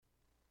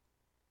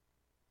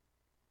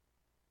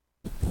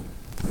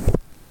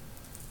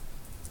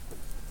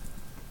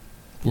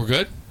We're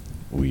good?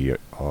 We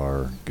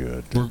are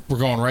good. We're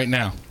going right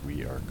now.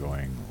 We are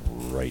going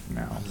right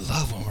now. I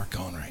love when we're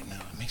going right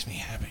now. It makes me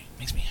happy.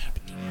 Makes me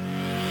happy.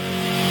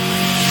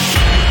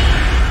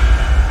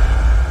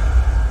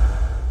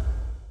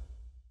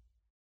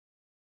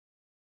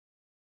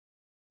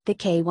 The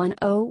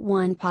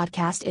K101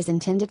 podcast is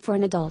intended for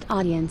an adult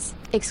audience,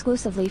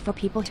 exclusively for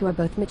people who are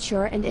both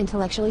mature and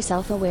intellectually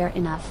self-aware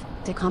enough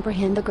to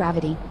comprehend the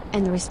gravity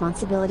and the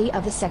responsibility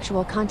of the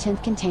sexual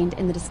content contained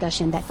in the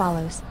discussion that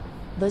follows.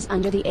 Those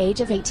under the age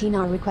of 18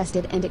 are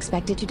requested and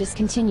expected to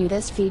discontinue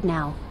this feed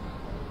now.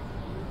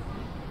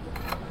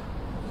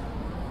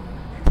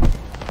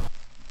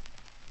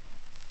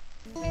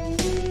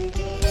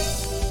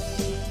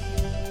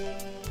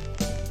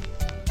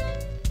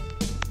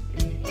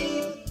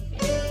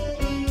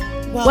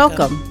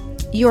 Welcome.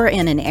 You are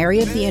in an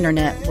area of the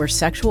internet where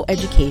sexual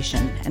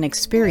education and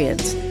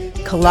experience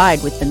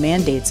collide with the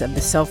mandates of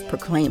the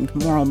self-proclaimed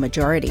moral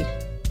majority.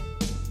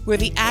 Where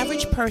the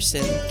average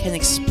person can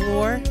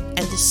explore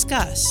and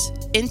discuss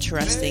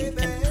interesting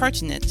and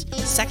pertinent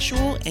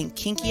sexual and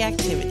kinky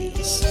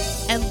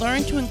activities and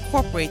learn to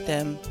incorporate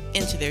them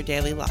into their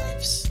daily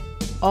lives.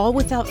 All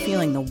without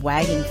feeling the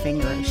wagging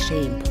finger of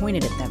shame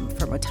pointed at them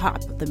from atop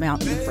the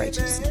mountain of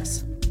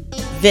righteousness.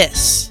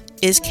 This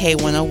is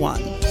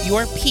K101,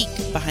 your peek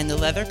behind the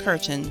leather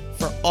curtain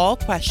for all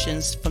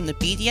questions from the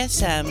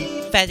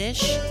BDSM,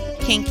 fetish,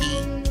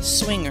 kinky,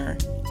 swinger,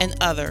 and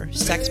other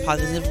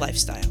sex-positive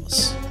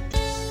lifestyles.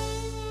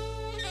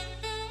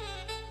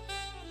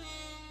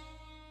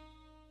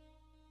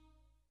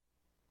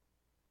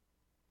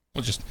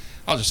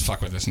 I'll just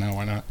fuck with this now.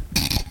 Why not?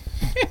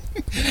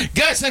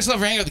 Guys, thanks a lot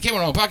for hanging out with the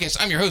K101 podcast.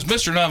 I'm your host,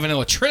 Mr.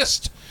 Non-Vanilla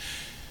Trist.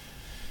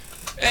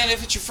 And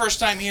if it's your first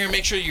time here,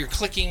 make sure you're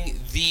clicking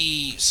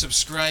the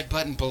subscribe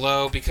button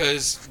below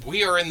because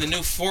we are in the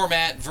new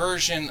format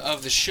version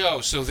of the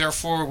show. So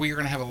therefore, we are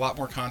going to have a lot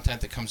more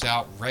content that comes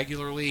out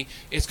regularly.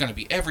 It's going to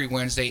be every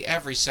Wednesday,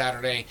 every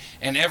Saturday,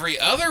 and every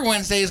other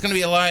Wednesday is going to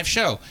be a live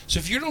show. So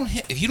if you don't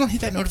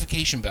hit that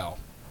notification bell,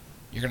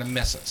 you're going to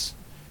miss us.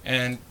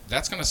 And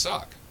that's going to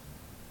suck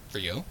for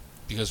you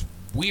because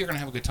we are going to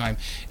have a good time.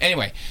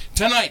 Anyway,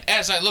 tonight,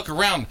 as I look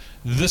around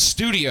the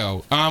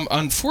studio,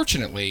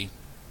 unfortunately,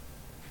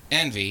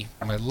 Envy,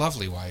 my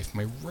lovely wife,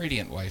 my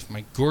radiant wife,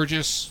 my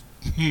gorgeous,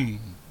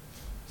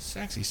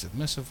 sexy,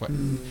 submissive wife.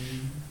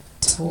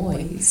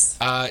 Toys.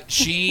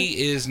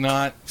 She is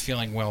not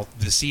feeling well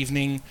this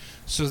evening,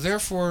 so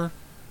therefore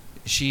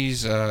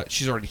she's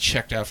already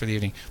checked out for the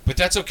evening. But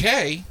that's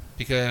okay,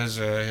 because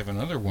I have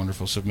another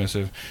wonderful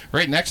submissive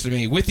right next to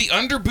me with the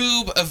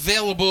underboob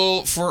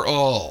available for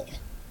all.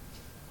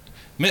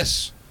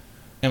 Miss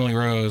Emily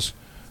Rose,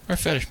 our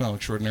fetish model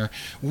extraordinaire,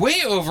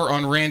 way over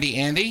on Randy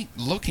Andy,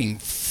 looking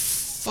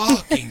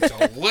fucking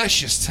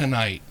delicious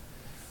tonight.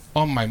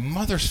 Oh, my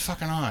mother's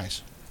fucking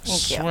eyes. I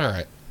swear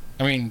it.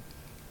 I mean,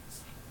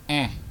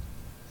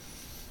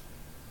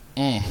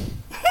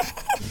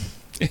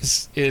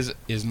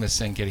 is Miss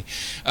Sin Kitty.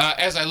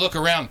 As I look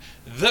around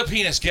the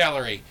penis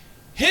gallery,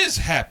 his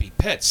happy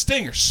pet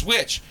Stinger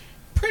Switch,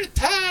 pretty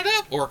tied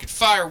up, Orchid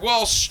Fire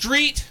Wall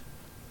Street.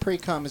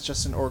 Pre-com is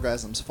just an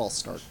orgasm's false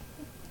start.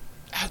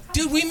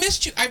 Dude, we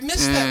missed you. I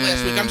missed that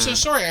last week. I'm so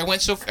sorry. I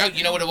went so...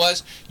 you know what it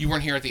was? You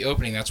weren't here at the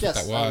opening. That's what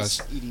that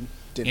was. I was eating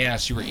dinner.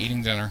 Yes, you were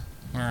eating dinner.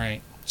 All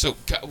right. So,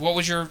 what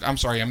was your... I'm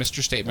sorry, I missed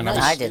your statement.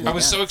 I didn't. I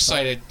was so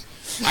excited.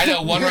 I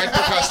know, one right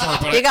per customer,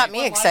 but... You got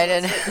me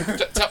excited.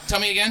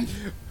 Tell me again?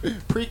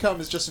 Pre-com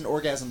is just an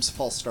orgasm's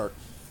false start.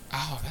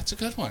 Oh, that's a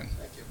good one.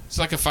 Thank you. It's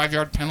like a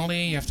 5-yard penalty.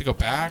 You have to go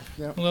back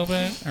a little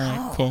bit. All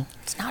right, cool.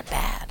 It's not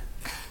bad.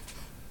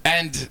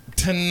 And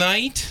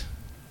tonight...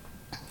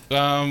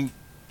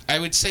 I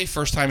would say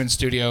first time in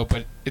studio,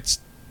 but it's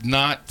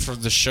not for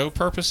the show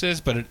purposes,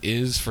 but it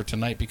is for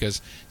tonight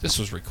because this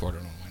was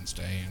recorded on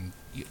Wednesday, and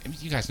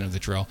you guys know the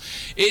drill.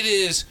 It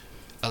is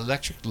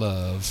Electric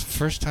Love,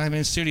 first time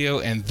in studio,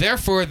 and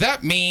therefore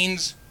that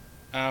means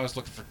I was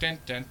looking for dun,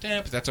 dun,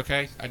 dun, but that's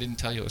okay. I didn't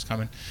tell you it was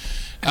coming.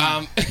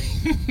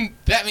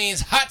 That means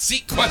hot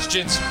seat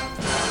questions.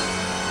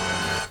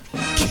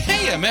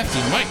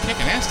 KMFD might kick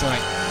an ass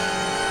tonight.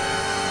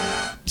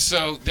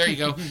 So there you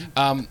go.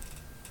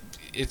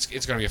 It's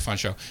going to be a fun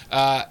show.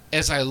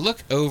 As I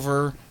look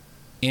over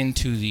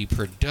into the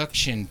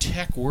production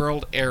tech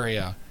world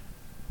area,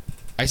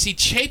 I see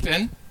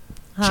Chapin.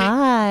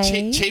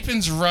 Hi.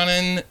 Chapin's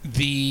running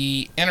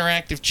the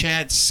interactive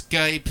chat,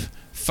 Skype,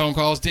 phone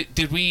calls.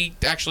 Did we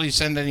actually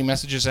send any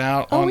messages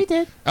out? Oh, we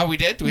did. Oh, we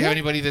did? Do we have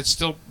anybody that's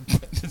still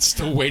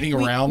waiting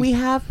around? We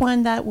have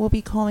one that will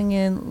be calling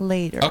in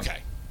later.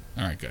 Okay.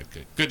 All right,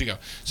 good to go.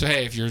 So,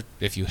 hey,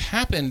 if you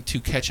happen to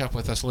catch up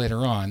with us later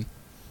on,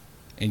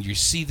 and you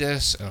see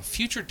this at a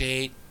future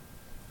date,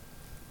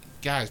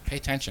 guys, pay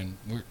attention.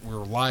 We're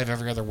live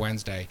every other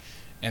Wednesday,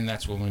 and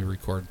that's when we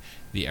record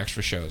the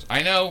extra shows.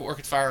 I know,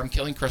 Orchid Fire, I'm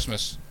killing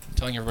Christmas. I'm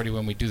telling everybody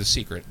when we do the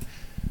secret.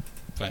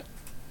 But,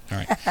 all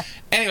right.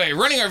 Anyway,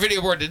 running our video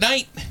board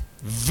tonight,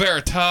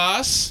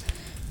 Veritas.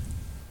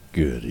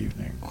 Good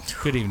evening.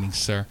 Good evening,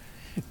 sir.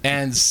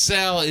 And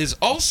Sal is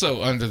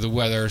also under the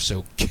weather,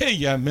 so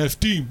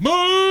KMFD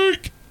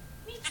Mike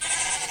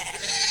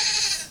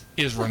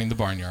is running the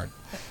barnyard.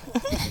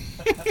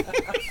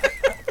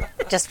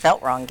 Just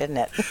felt wrong, didn't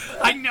it?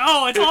 I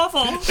know, it's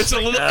awful. It's a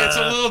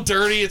little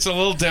dirty. It's a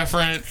little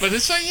different, but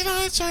it's like,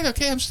 it's fine.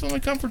 Okay, I'm still in my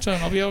comfort zone.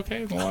 I'll be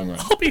okay in the long run.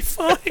 I'll be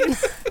fine.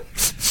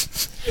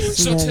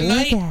 So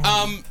tonight,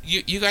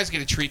 you guys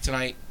get a treat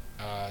tonight,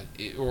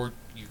 or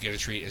you get a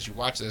treat as you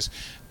watch this.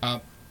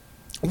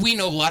 We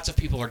know lots of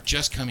people are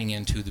just coming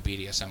into the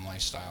BDSM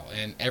lifestyle,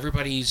 and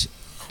everybody's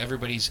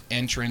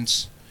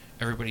entrance,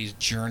 everybody's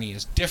journey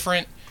is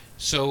different.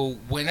 So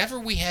whenever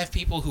we have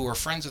people who are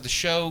friends of the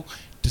show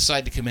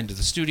decide to come into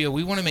the studio,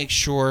 we want to make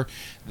sure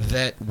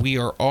that we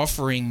are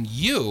offering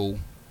you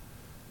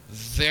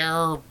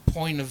their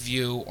point of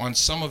view on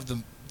some of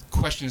the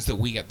questions that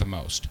we get the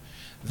most.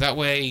 That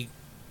way,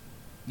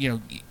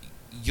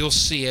 you'll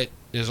see it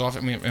as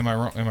often. I mean, am I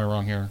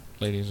wrong here,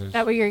 ladies?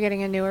 That way, you're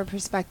getting a newer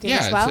perspective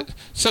yeah, as well.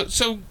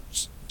 So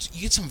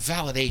you get some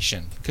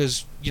validation,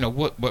 because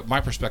what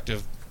my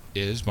perspective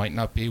is might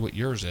not be what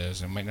yours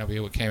is, and might not be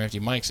what KMFD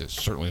Mike's is.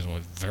 Certainly isn't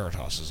what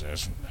Veritas's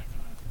is.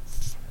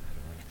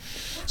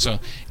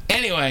 So,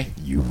 anyway.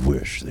 You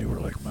wish they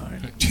were like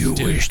mine. You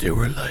wish they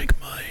were like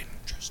mine.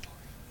 True story.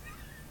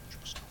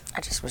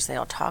 I just wish they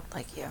all talked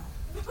like you.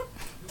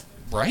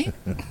 Right?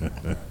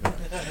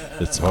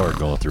 It's hard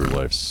going through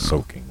life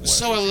soaking wet.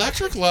 So,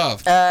 Electric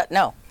Love.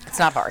 No, it's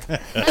not hard.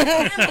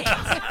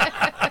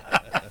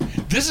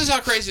 This is how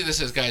crazy this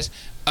is, guys.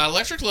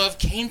 Electric Love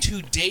came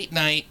to date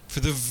night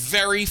for the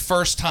very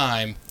first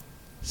time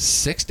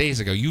 6 days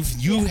ago.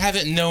 You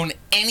haven't known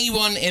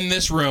anyone in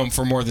this room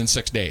for more than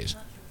 6 days.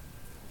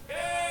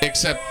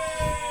 Except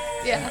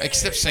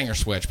Singer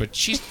Switch, but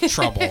she's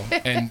trouble.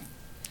 And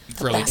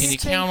really, can you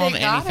count on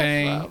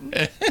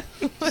anything?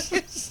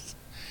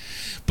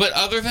 But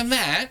other than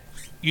that,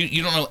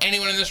 you don't know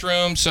anyone in this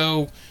room,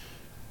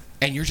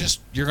 and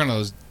you're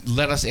gonna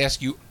let us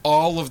ask you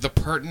all of the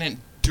pertinent,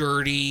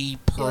 dirty,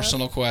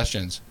 personal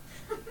questions.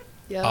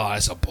 Yep. Oh,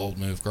 that's a bold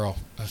move, girl.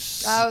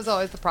 I was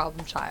always the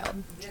problem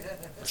child.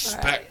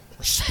 Respect.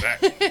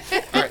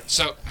 All right,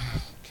 so,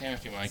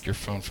 KMFD Mike, your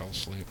phone fell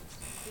asleep.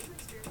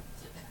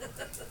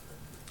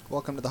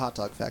 Welcome to the hot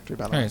dog factory,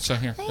 by the way. All right, so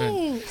here.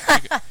 Thanks.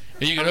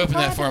 You can open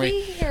that for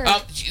me. Here.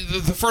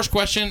 The first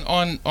question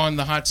on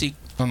the hot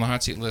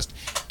seat list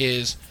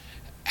is,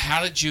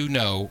 how did you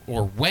know,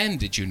 or when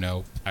did you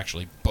know,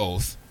 actually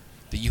both,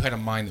 that you had a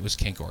mind that was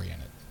kink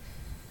oriented?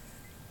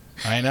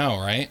 I know,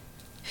 right?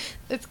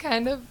 It's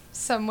kind of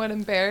somewhat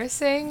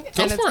embarrassing, Go and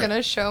for it's it. going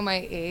to show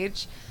my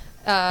age.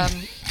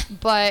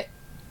 But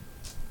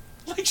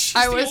Like she's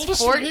I the was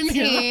oldest one in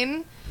here.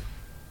 14,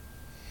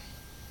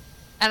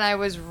 and I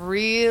was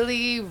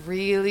really,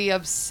 really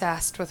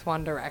obsessed with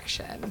One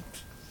Direction.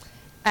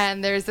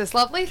 And there's this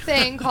lovely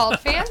thing called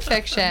fan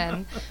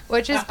fiction,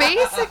 which is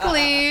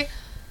basically...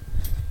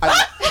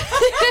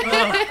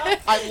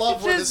 I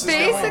love where Just this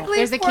is going. basically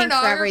There's a kink for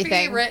pornography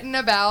everything. written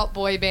about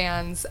boy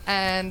bands.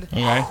 And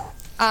Okay.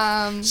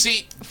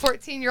 See,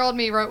 14-year-old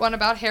me wrote one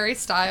about Harry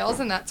Styles,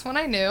 and that's when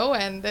I knew,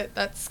 and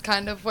that's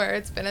kind of where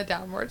it's been a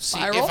downward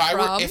spiral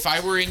if I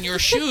were in your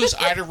shoes,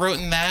 I'd have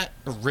written.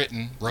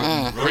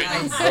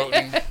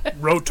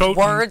 Rototing.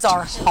 Words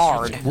are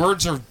hard.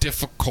 Words are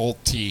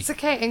difficulty. It's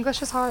okay.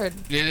 English is hard.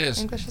 It is.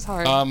 English is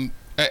hard.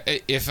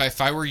 If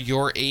I were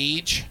your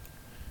age,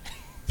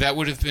 that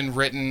would have been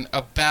written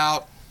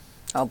about.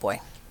 Oh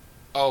boy.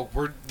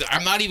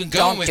 I'm not even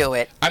going with. Don't do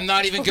it. I'm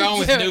not even going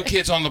with New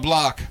Kids on the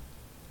Block.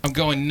 I'm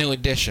going New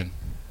Edition.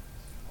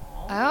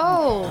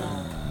 Oh.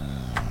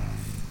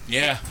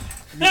 Yeah.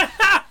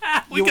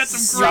 We got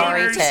some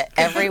Sorry groaners. to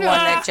everyone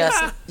that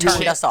just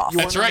turned us off.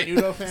 That's right.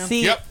 Nudo fan?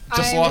 See, Yep.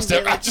 Just I lost am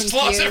it. I really just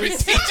lost confused.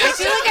 everything. I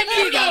feel like I'm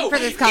too young for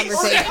this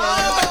conversation.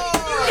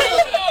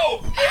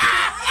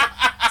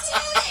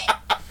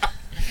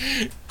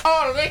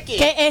 Oh, Ricky.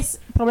 ¿Qué es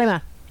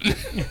problema?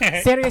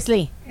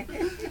 Seriously.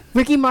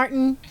 Ricky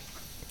Martin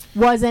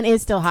was and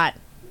is still hot.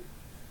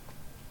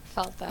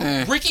 Felt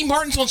that. Ricky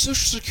Martin's on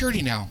Social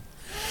Security now.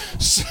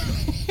 So,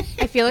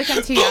 I feel like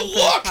I'm too young for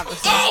look! this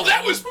conversation. Oh,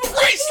 that was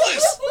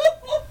priceless!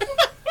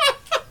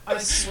 I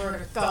swear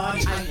to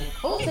God, I will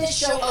pull this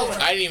show over.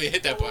 I didn't even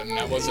hit that button.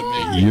 That wasn't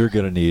me. You're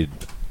going to need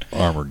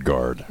armored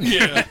guard.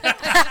 Yeah.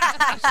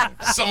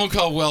 Someone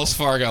call Wells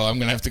Fargo. I'm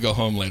going to have to go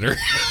home later.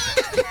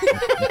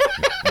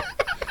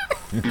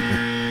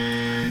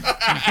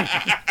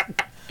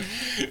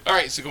 All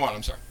right, so go on.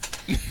 I'm sorry.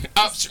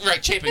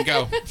 Right, Chapin,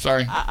 go.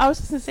 Sorry. I was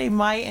just going to say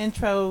my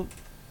intro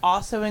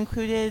also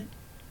included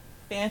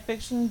fan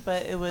fiction,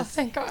 but it Oh, was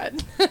thank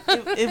God.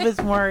 it was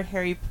more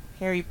Harry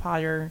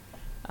Potter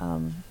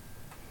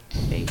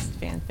based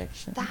fan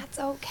fiction. That's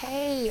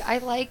okay. I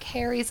like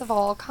Harrys of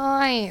all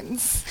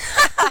kinds.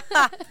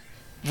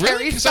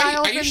 Really? Because I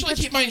Styles usually and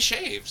keep mine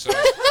shaved. So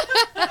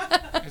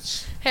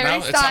it's, Harry no,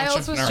 it's Styles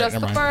option. was All right, just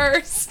never the mind.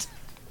 first.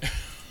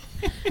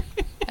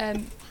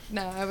 And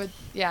no, I would,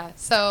 yeah.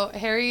 So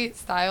Harry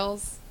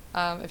Styles,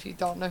 if you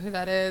don't know who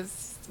that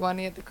is, one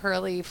he had the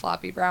curly,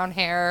 floppy brown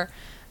hair.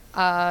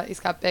 He's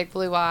got big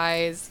blue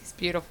eyes. He's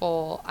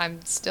beautiful.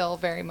 I'm still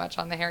very much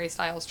on the Harry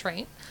Styles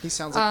train. He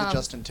sounds like the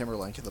Justin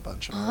Timberlake of the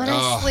bunch.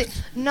 Honestly,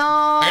 no.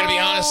 I gotta be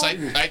honest. I'd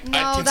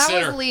No, that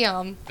consider. was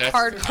Liam. That's-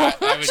 Hardcore.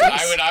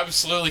 I would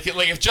absolutely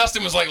like if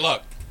Justin was like,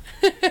 look,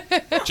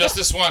 just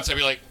this once. I'd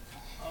be like,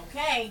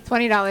 Okay.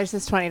 $20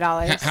 is $20.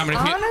 how many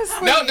people?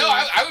 Honestly. No,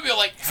 I would be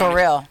like, For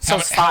real. So How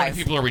it's many 5.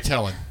 people are we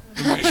telling?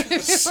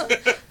 Because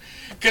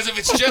if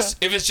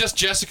it's just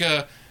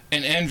Jessica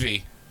and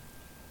Envy,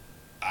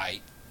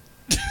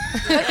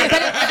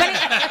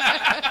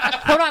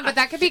 Hold on, but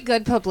that could be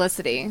good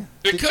publicity.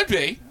 it could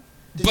be,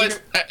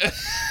 but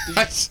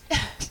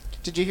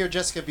Did you hear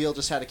Jessica Biel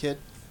just had a kid?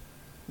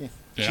 Yeah,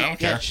 I don't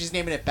care. She's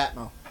naming it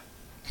Batmo.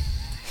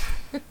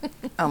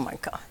 Oh my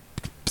god.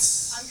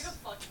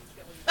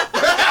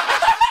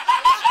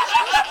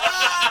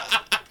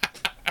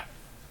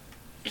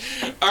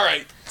 All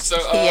right. So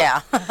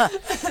Yeah.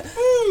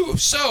 Woo.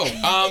 So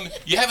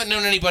you haven't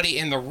known anybody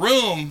in the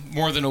room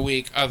more than a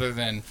week, other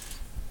than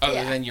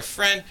your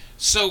friend.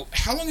 So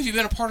how long have you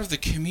been a part of the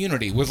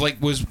community?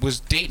 Was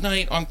date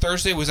night on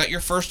Thursday? Was that your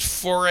first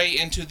foray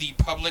into the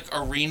public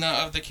arena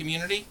of the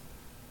community?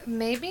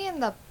 Maybe in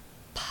the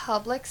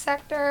public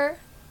sector.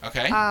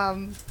 Okay.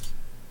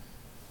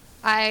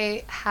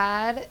 I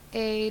had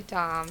a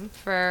dom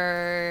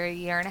for a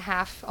year and a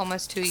half,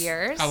 almost 2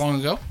 years. How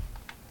long ago?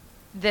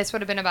 This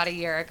would have been about a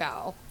year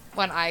ago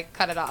when I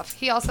cut it off.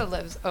 He also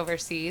lives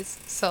overseas,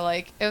 so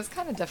like it was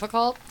kind of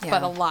difficult,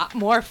 but a lot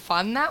more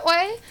fun that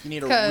way. You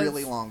need a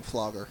really long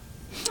flogger.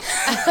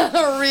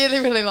 A really,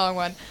 really long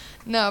one.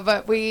 No,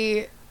 but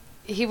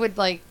he would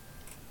like,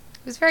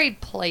 he was very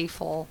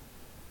playful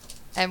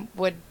and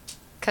would,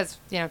 because,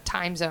 you know,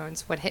 time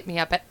zones would hit me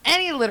up at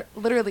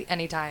literally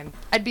any time.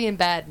 I'd be in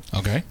bed.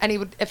 Okay. And he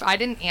would, if I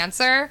didn't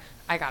answer,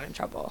 I got in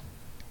trouble.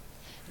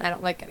 And I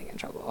don't like getting in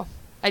trouble.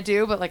 I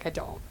do, but like I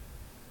don't.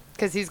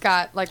 Because he's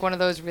got like one of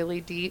those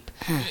really deep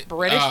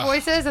British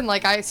voices, and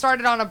like I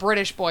started on a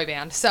British boy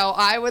band, so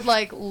I would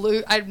like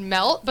I'd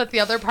melt, but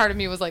the other part of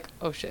me was like,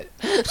 oh shit.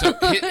 So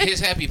his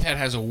happy pet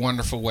has a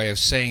wonderful way of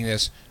saying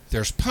this.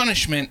 There's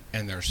punishment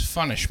and there's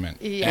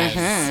funishment.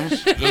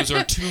 Yes. And those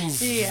are two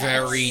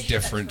very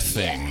different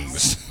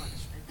things.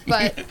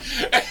 But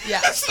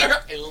yes, sir,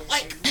 I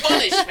like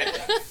punishment.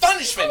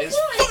 Punishment is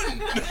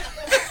fun.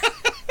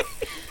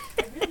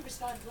 I really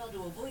respond well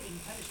to avoiding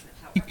punishment,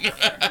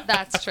 however.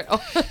 That's true.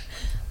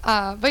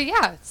 But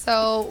yeah,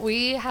 so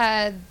we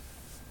had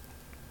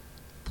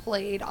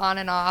played on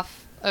and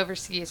off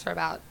overseas for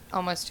about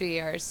almost 2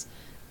 years,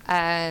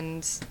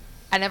 and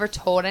I never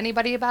told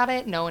anybody about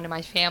it. No one in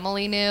my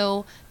family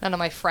knew. None of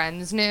my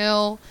friends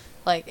knew.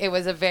 Like, it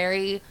was a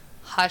very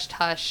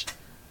hush-hush,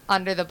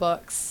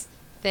 under-the-books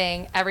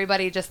thing.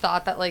 Everybody just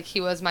thought that, like, he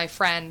was my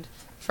friend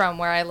from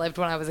where I lived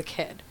when I was a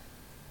kid,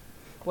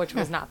 which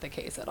was not the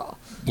case at all.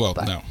 Well,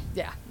 But, no.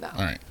 Yeah, no.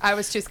 All right. I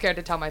was too scared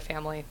to tell my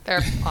family.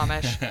 They're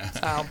Amish,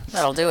 so.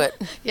 That'll do it.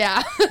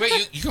 Yeah.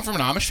 Wait, you come from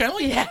an Amish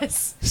family?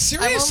 Yes.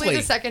 Seriously? I'm only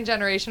the second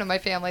generation of my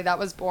family that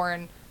was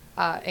born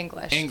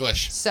English.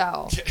 English.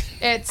 So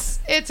it's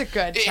a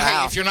good.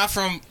 Hey, if you're not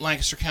from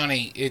Lancaster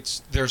County,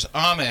 there's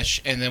Amish,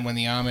 and then when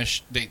the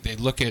Amish they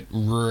look at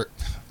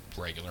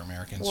regular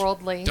Americans,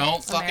 worldly,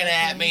 don't fucking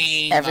at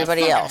me.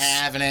 Everybody not else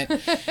having it.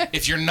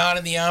 If you're not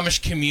in the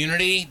Amish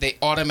community, they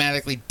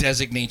automatically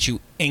designate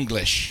you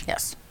English.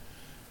 Yes.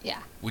 Yeah.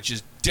 Which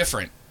is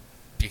different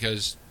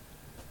because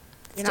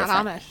You're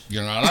not Amish.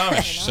 You're not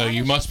Amish, so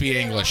you must be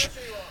English.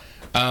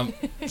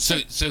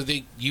 So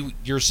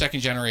you're second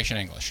generation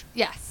English.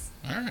 Yes.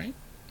 All right.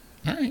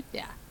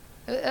 Yeah.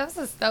 That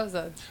was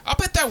a. I'll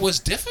bet that was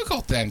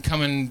difficult then,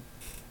 coming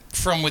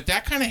from with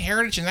that kind of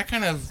heritage and that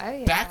kind of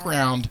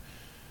background,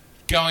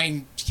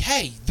 going,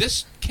 hey,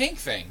 this kink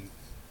thing,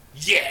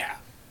 yeah.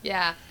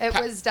 Yeah, it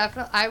was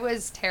definitely. I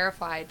was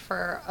terrified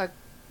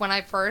when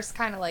I first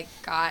kind of like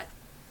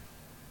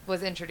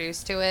was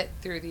introduced to it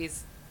through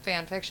these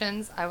fan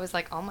fictions. I was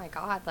like, oh my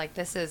god, like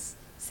this is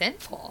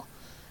sinful.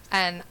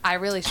 And I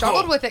really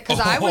struggled with it because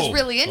I was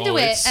really into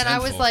it. And I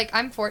was like,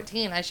 I'm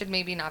 14. I should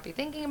maybe not be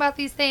thinking about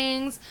these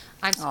things.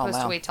 I'm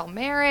supposed to wait till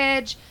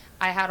marriage.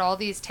 I had all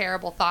these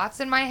terrible thoughts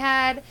in my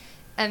head.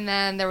 And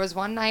then there was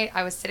one night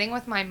I was sitting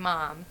with my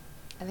mom.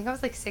 I think I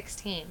was like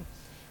 16.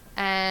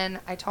 And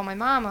I told my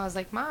mom, I was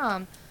like,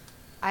 Mom,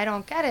 I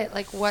don't get it.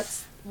 Like,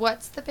 what's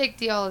the big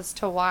deal as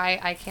to why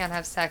I can't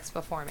have sex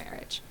before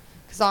marriage?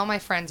 Because all my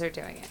friends are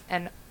doing it.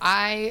 And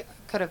I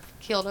could have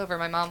keeled over.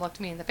 My mom looked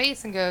me in the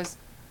face and goes,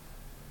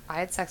 I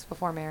had sex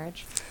before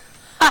marriage.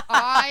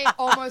 I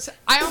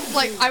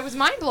was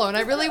mind blown.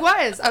 I really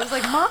was. I was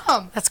like,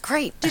 Mom, that's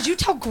great. Did you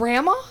tell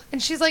Grandma?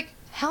 And she's like,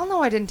 hell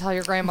no, I didn't tell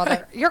your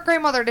grandmother. Your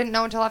grandmother didn't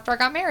know until after I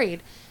got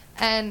married.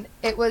 And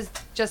it was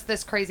just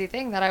this crazy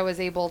thing that I was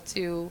able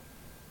to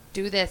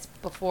do this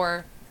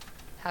before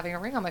having a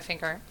ring on my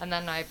finger. And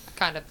then I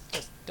kind of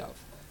just dove.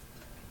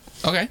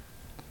 Okay.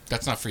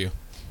 That's not for you.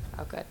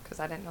 Oh, good, because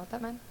I didn't know what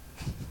that meant.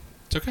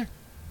 It's okay.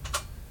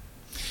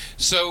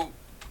 So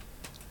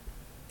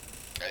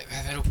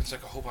that opens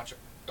like a whole bunch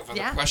of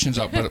other questions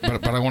up, but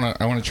I want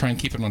to try and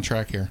keep it on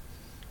track here,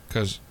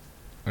 because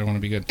I don't want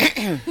to be good.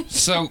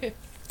 So, It's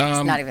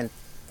not even.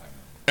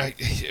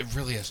 It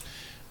really is.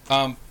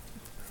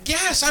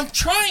 Yes, I'm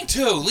trying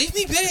to. Leave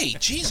me be.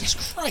 Jesus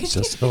Christ.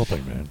 Just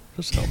helping, man.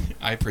 Just helping.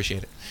 I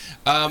appreciate it.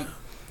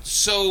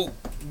 So,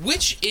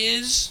 which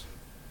is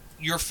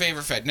your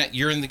favorite fetish? Now,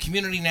 you're in the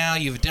community now.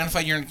 You've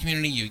identified you're in the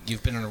community.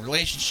 You've been in a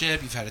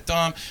relationship. You've had a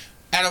dom.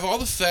 Out of all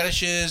the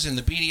fetishes in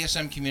the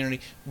BDSM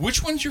community,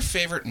 which one's your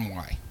favorite and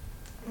why?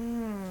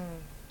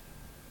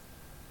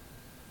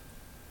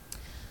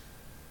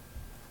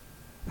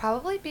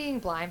 Probably being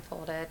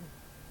blindfolded.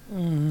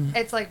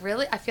 It's like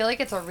really, I feel like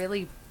it's a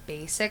really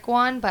basic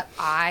one, but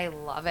I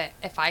love it.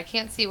 If I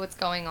can't see what's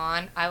going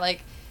on,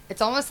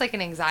 it's almost like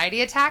an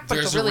anxiety attack, but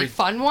it's a really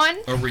fun one.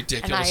 A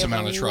ridiculous and I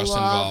amount of trust love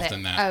involved it.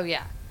 in that. Oh,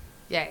 yeah.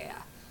 Yeah.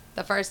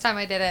 The first time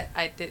I did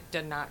it,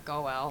 did not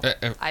go well.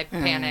 I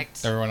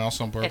panicked. Everyone else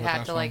on board It with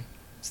had that to, one?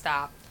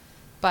 stop.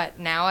 But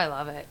now I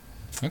love it.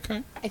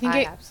 Okay. I think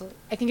absolutely.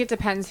 I think it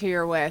depends who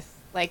you're with.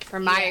 Like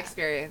from my Yeah.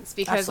 experience,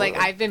 because Absolutely.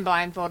 I've been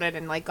blindfolded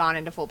and gone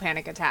into full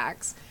panic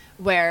attacks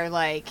where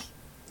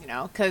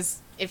because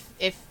if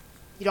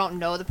you don't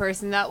know the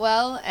person that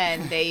well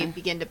and they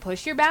begin to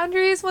push your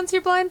boundaries once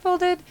you're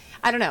blindfolded,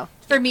 I don't know.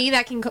 For me,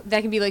 that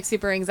can be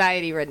super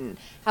anxiety ridden.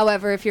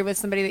 However, if you're with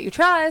somebody that you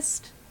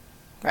trust,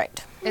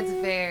 right, it's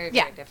very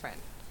different.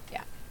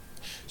 Yeah.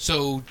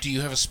 So, do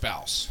you have a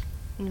spouse?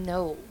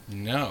 No.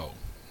 No.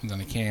 Then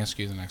I can't ask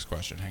you the next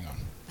question. Hang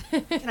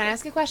on. Can I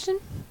ask a question?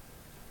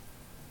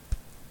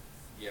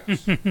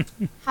 Yes.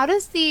 How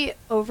does the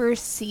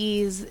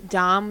overseas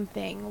dom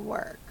thing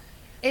work?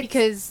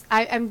 Because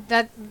I'm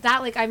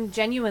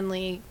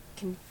genuinely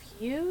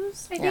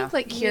confused. I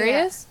think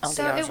curious. Yeah.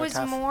 So it was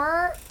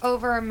more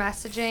over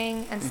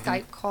messaging and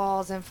Skype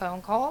calls and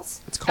phone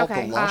calls. It's called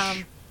the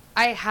Lush.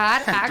 I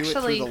had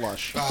actually. Do it through the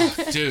Lush.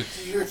 Oh, dude,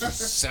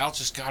 Sal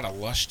just got a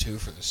Lush too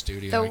for the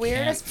studio. The I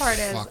weirdest can't part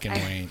is fucking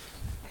wait.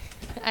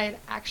 I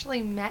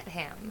actually met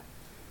him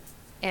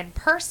in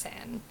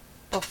person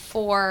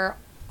before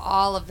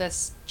all of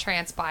this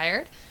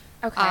transpired.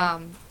 Okay.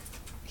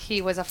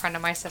 He was a friend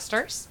of my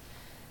sister's,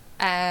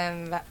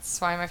 and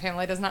that's why my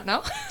family does not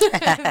know.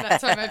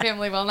 That's why my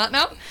family will not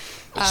know.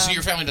 So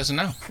your family doesn't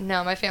know?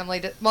 No, my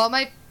family. Well,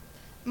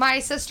 my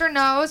sister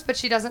knows, but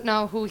she doesn't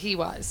know who he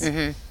was.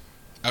 Okay.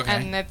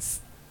 And it's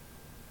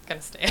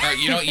gonna stay. All right,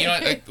 you know,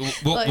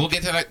 we'll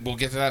get to that. We'll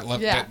get to that.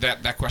 Yeah.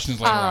 That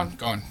question's later on.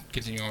 Go on.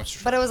 Continue on.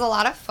 But it was a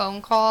lot of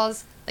phone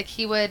calls. Like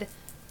he would,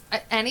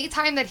 any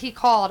time that he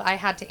called, I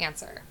had to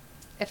answer.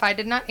 If I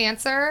did not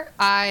answer,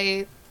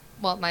 my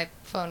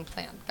phone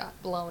plan got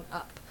blown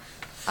up.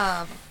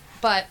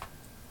 But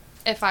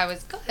if I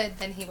was good,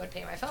 then he would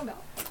pay my phone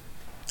bill.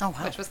 Oh,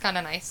 wow. Which was kind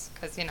of nice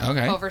because,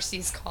 Okay.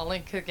 overseas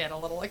calling could get a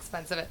little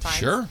expensive at times.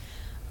 Sure.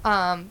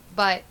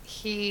 But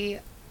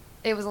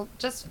it was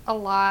just a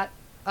lot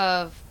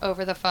of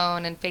over the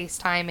phone and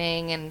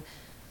FaceTiming and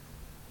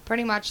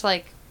pretty much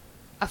like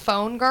a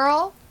phone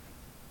girl,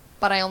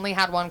 but I only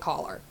had one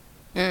caller.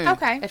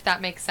 Okay. If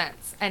that makes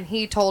sense. And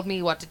he told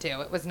me what to do.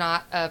 It was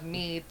not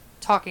me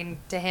talking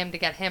to him to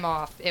get him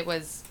off. It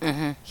was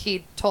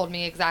he told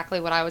me exactly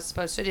what I was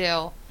supposed to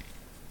do.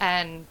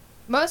 And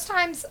most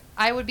times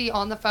I would be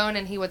on the phone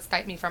and he would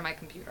Skype me from my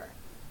computer.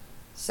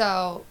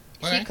 So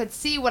he could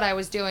see what I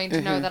was doing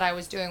to know that I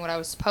was doing what I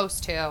was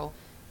supposed to.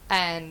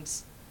 And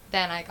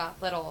then I got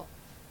little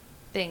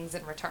things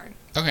in return.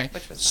 Okay.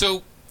 Which was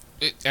so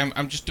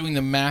I'm just doing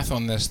the math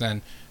on this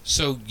then.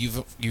 So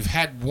you've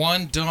had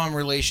one dom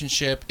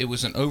relationship. It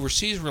was an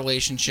overseas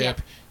relationship.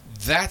 Yeah.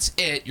 That's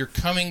it. You're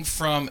coming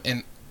from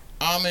an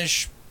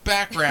Amish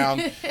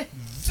background.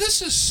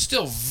 This is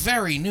still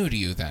very new to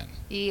you then.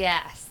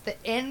 Yes. The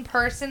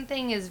in-person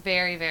thing is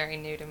very, very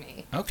new to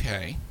me.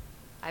 Okay.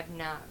 I've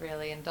not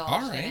really indulged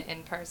All in right. it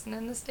in person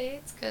in the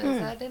States because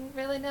I didn't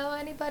really know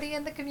anybody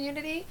in the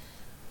community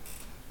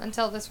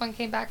until this one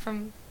came back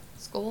from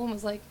school and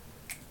was like,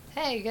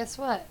 hey, guess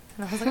what?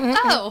 And I was like,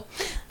 oh,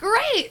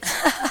 great.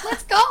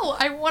 Let's go.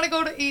 I want to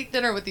go to eat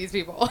dinner with these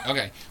people.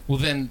 Okay. Well,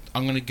 then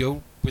I'm going to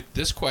go with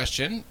this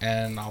question,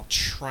 and I'll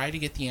try to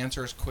get the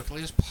answer as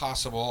quickly as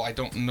possible. I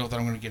don't know that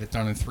I'm going to get it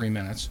done in 3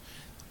 minutes,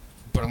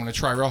 but I'm going to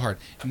try real hard.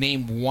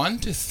 Name 1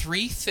 to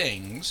 3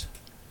 things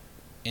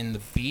in the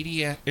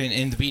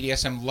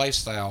BDSM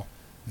lifestyle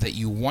that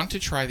you want to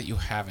try that you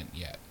haven't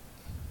yet.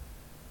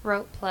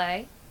 Rope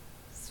play.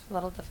 It's a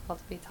little difficult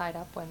to be tied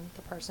up when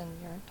the person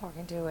you're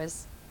talking to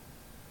is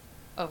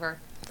over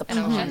The an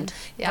ocean. pond.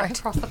 Yeah, Right.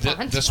 across the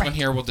pond. This one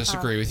here will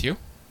disagree with you.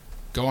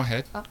 Go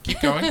ahead.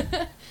 Keep going.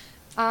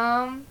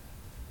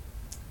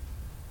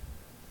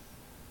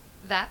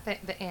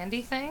 The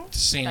Andy thing.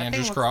 St. That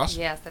Andrew's thing Cross?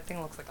 Yes, that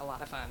thing looks like a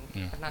lot of fun.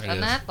 Yeah, I've not it done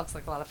is. that. Looks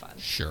like a lot of fun.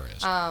 Sure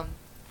is. I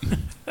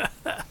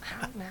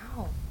don't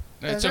know.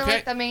 It's Those are okay.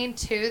 like the main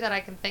 2 that I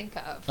can think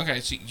of. Okay,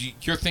 so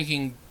you're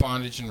thinking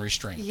bondage and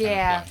restraint. kind of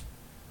Yeah. play.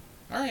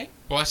 All right.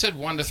 Well, I said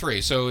 1 to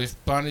 3. So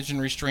if bondage and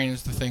restraint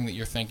is the thing that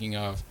you're thinking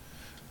of,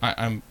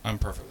 I'm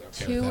perfectly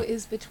okay 2 with that.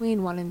 is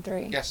between 1 and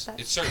 3. Yes,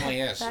 it certainly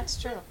is. That's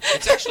true.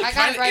 It's actually I got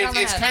kind it right of, on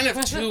the it's head. kind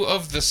of 2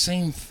 of the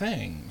same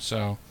thing.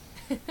 So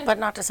But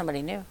not to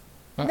somebody new.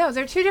 No,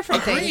 they're two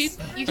different Agreed.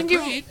 things.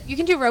 You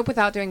can do rope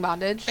without doing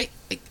bondage.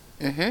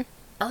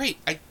 All right,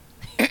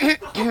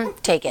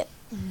 Take it.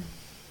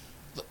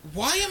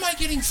 why am I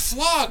getting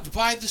flogged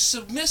by the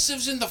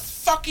submissives in the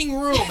fucking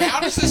room? How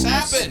does this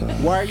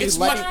happen? Why are you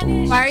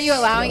Why are you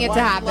allowing it to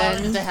allowing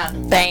happen? it to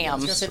happen? Bam. I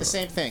was gonna say the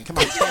same thing. Come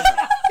on, stand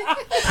up.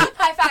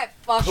 High five.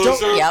 Fuck.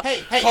 Don't-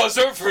 Hey, hey, Cause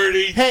they're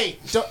pretty. hey!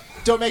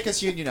 Don't make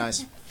us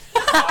unionize.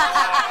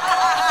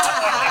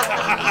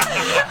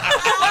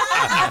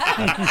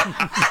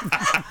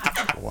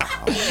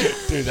 Wow.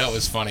 Dude, that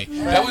was funny.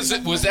 That was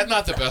that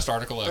not the best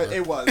article ever?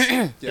 It was.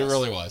 It Yes.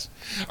 really was.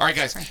 All right,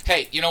 guys.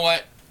 Hey, you know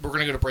what? We're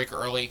going to go to break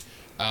early.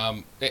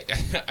 I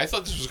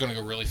thought this was going to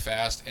go really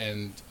fast,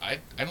 and I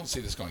don't see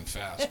this going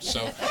fast.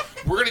 So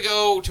we're going to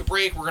go to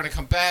break. We're going to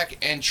come back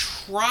and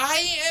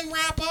try and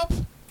wrap up.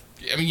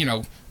 I mean, you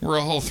know, we're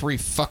a whole 3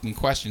 fucking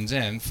questions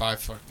in, 5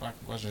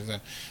 fucking questions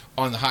in,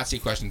 on the hot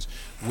seat questions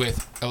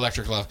with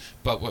Electric Love.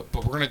 But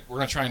we're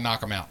gonna try and knock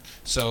them out.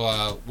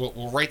 So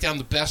we'll write down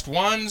the best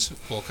ones.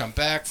 We'll come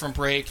back from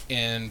break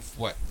in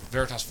what,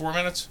 Veritas, 4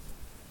 minutes?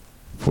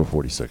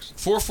 4:46.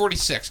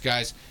 4:46,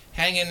 guys.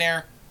 Hang in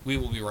there. We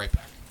will be right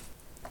back.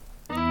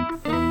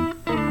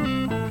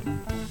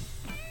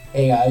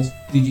 Hey guys,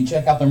 did you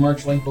check out the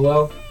merch link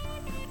below?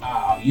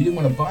 Oh, you didn't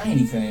want to buy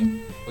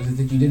anything. Was it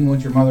that you didn't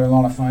want your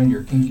mother-in-law to find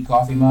your kinky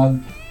coffee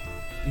mug?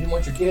 You didn't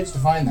want your kids to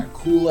find their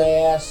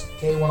cool-ass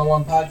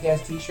K101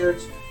 podcast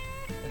t-shirts?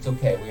 That's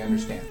okay, we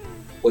understand.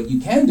 What you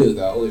can do,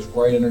 though, is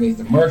right underneath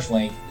the merch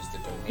link is the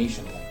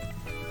donation link.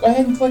 Go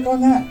ahead and click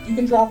on that. You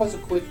can drop us a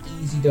quick,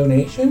 easy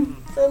donation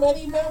from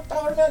any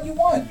dollar amount you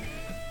want.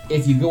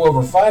 If you go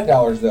over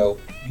 $5, though,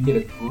 you get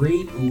a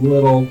great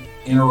little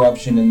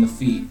interruption in the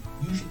feed.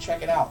 You should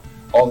check it out.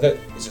 All that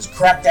it says,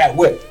 crack that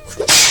whip.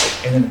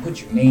 And then it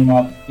puts your name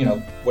up, you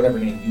know, whatever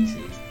name you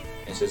choose.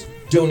 And it says,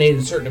 donate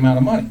a certain amount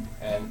of money.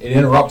 And it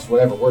interrupts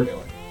whatever we're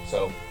doing.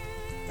 So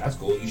that's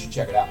cool. You should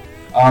check it out.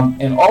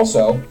 And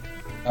also,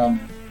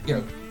 you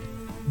know,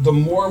 the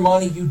more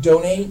money you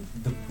donate,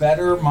 the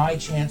better my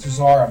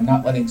chances are of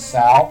not letting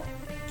Sal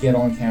get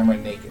on camera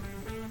naked.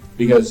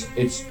 Because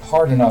it's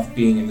hard enough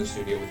being in the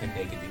studio with him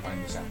naked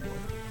behind the soundboard.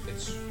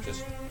 It's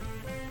just...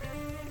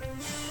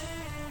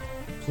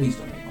 Please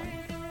donate money.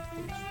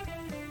 Please.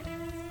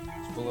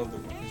 It's below the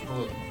motion.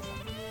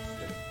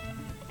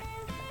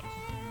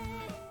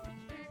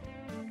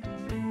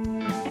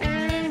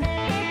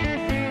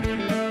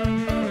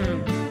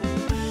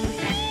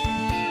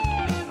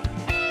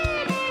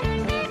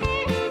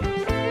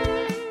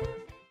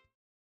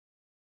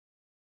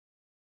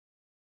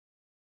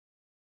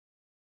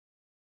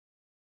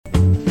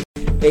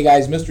 Hey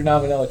guys, Mr.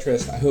 Non-Vanilla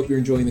Trist. I hope you're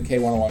enjoying the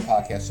K101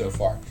 podcast so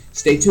far.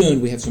 Stay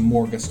tuned. We have some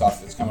more good stuff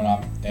that's coming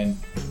up, and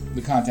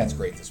the content's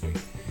great this week.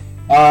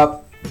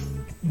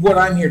 What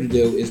I'm here to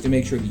do is to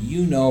make sure that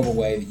you know of a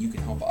way that you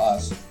can help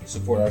us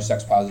support our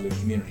sex-positive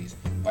communities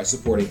by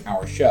supporting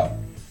our show.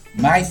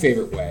 My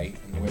favorite way,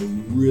 and the way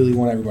we really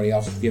want everybody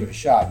else to give it a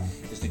shot,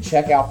 is to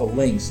check out the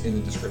links in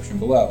the description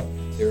below.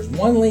 There's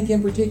one link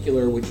in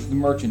particular, which is the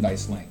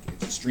merchandise link.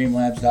 It's a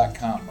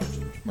streamlabs.com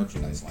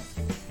merchandise link.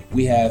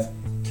 We have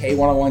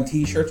K101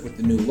 t-shirts with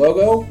the new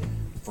logo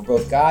for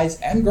both guys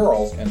and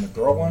girls, and the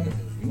girl one is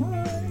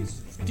nice.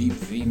 Deep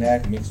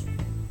V-neck mixed.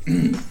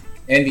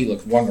 Envy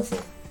looks wonderful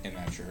in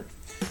that shirt.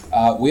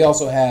 We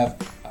also have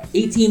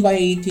 18 by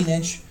 18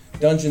 inch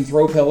dungeon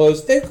throw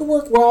pillows. They could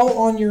work well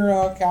on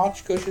your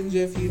couch cushions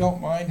if you don't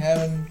mind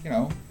having, you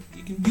know,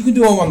 you can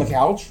do them on the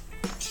couch.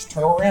 Just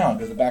turn them around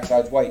because the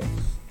backside's white.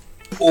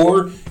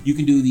 Or you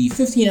can do the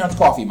 15-ounce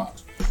coffee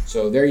mugs.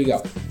 So there you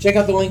go. Check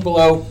out the link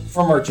below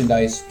for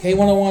merchandise.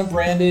 K101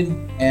 branded,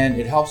 and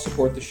it helps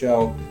support the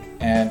show,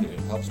 and it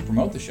helps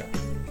promote the show.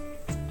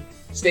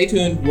 Stay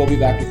tuned. We'll be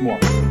back with more.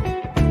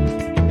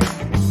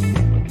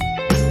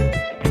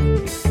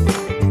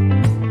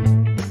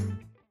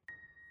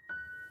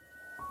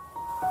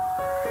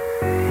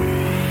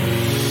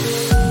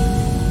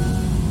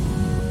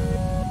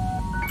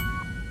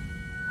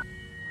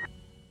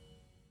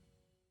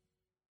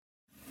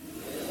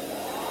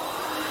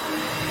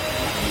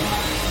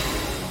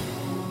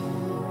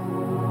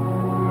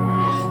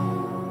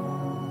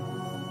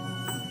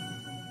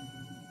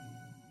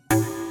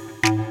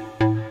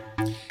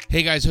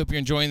 Hey guys, hope you're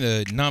enjoying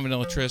the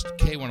Non-Vanilla Trist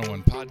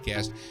K101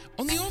 podcast.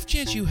 On the off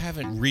chance you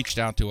haven't reached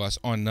out to us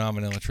on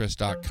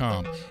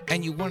nonvanillatrist.com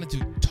and you wanted to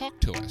talk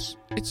to us,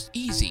 it's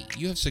easy.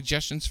 You have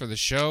suggestions for the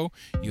show,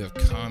 you have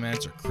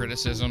comments or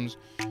criticisms,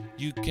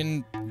 you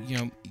can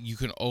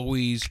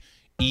always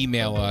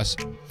email us.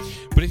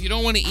 But if you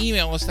don't want to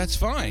email us, that's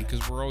fine,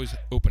 because we're always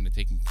open to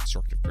taking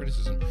constructive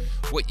criticism.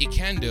 What you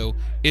can do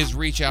is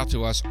reach out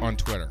to us on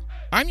Twitter.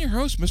 I'm your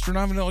host, Mr.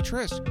 Non-Vanilla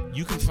Trist.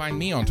 You can find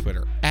me on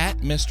Twitter at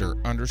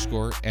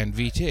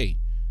Mr_NVT.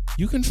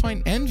 You can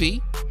find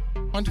Envy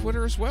on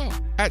Twitter as well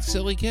at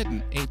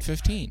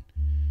SillyKitten815.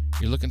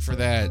 You're looking for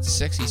that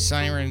sexy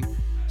siren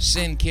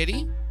Sin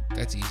Kitty?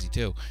 That's easy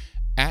too.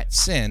 At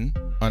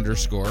Sin_Kitty.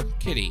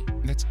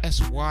 That's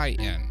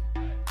SYN.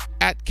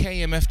 At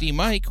KMFD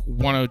Mike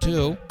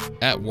 102.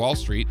 At Wall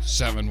Street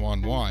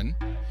 711.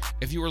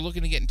 If you were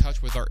looking to get in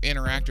touch with our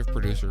interactive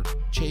producer,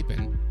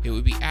 Chapin, it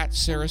would be at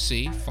Sarah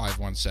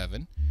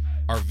C517.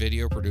 Our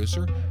video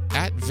producer,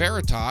 at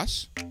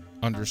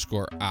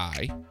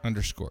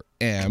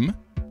Veritas_I_M.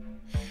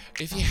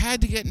 If you had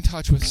to get in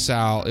touch with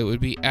Sal, it would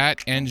be at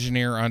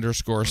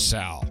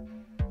engineer_Sal.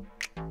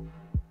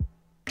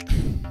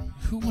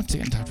 Who wants to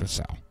get in touch with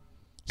Sal?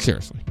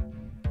 Seriously.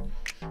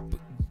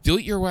 Do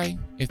it your way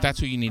if that's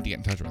who you need to get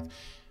in touch with.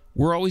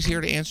 We're always here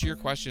to answer your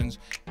questions,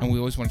 and we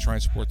always want to try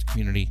and support the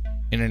community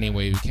in any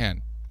way we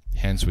can.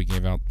 Hence, we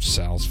gave out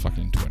Sal's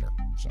fucking Twitter.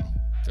 So,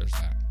 there's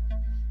that.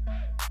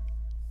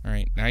 All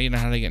right, now you know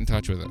how to get in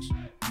touch with us.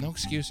 No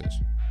excuses.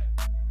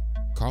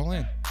 Call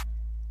in.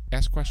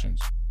 Ask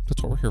questions.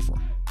 That's what we're here for.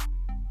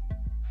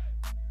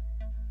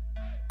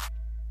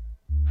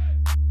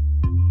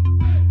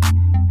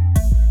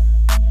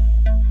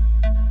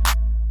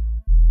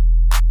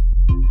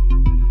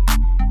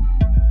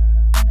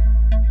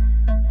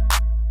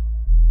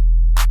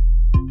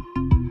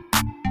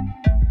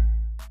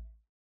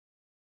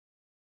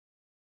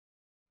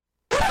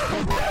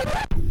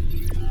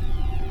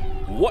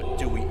 What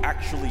do we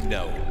actually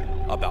know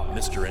about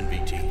Mr.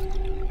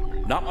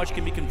 NVT? Not much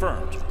can be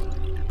confirmed,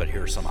 but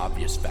here are some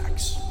obvious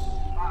facts.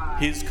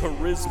 His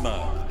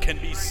charisma can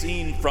be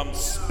seen from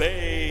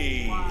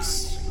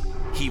space.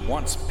 He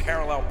once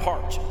parallel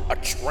parked a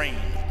train.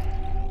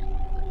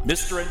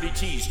 Mr.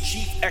 NVT's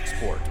chief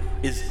export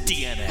is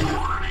DNA.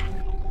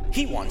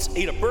 He once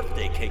ate a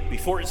birthday cake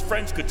before his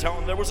friends could tell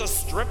him there was a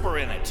stripper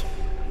in it.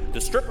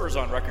 The stripper is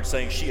on record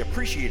saying she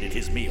appreciated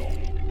his meal.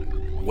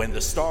 When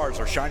the stars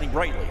are shining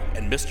brightly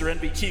and Mr.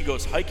 NVT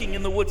goes hiking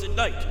in the woods at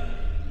night,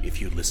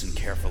 if you listen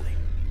carefully,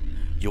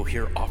 you'll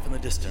hear off in the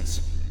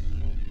distance.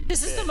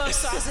 This is the most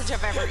sausage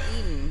I've ever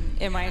eaten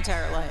in my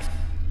entire life.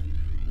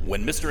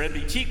 When Mr.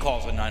 NVT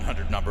calls a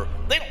 900 number,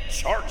 they don't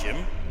charge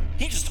him.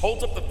 He just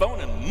holds up the phone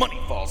and money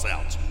falls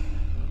out.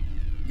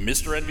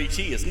 Mr.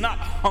 NVT is not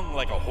hung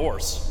like a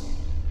horse.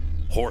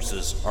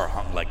 Horses are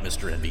hung like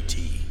Mr.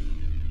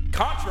 NVT.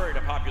 Contrary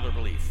to popular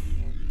belief,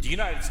 the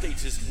United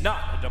States is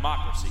not a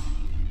democracy.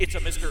 It's a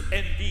Mr.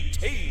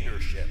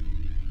 NVTatorship.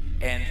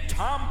 And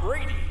Tom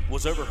Brady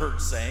was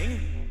overheard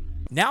saying,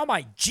 "Now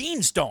my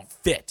jeans don't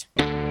fit."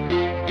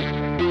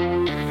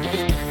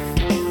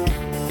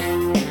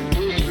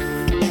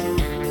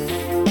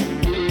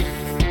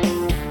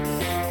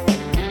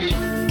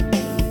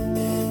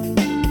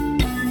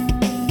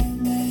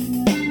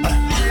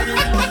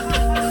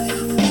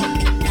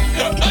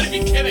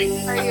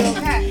 Are you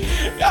okay?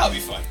 Yeah, I'll be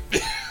fine.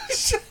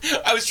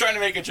 I was trying to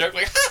make a joke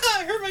like,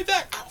 I hurt my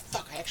back. Oh,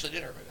 fuck, I actually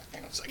did hurt my back.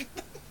 Hang on a second.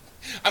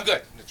 I'm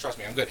good. Trust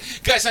me, I'm good.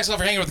 Guys, thanks a lot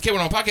for hanging out with the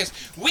K101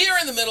 Podcast. We are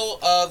in the middle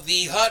of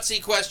the hot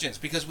seat questions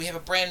because we have a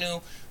brand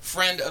new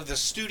friend of the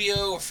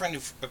studio, a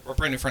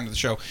brand new friend of the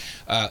show,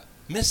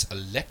 Miss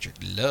Electric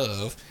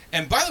Love.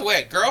 And by the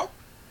way, girl,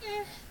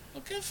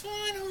 looking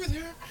fine over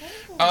there.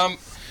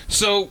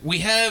 So we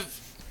have,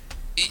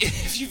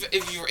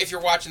 if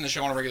you're watching the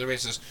show on a regular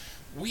basis,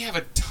 we have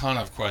a ton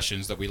of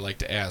questions that we like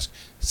to ask.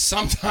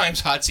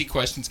 Sometimes hot seat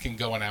questions can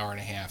go an hour and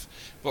a half,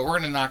 but we're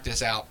going to knock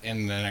this out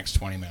in the next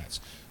 20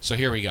 minutes. So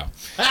here we go.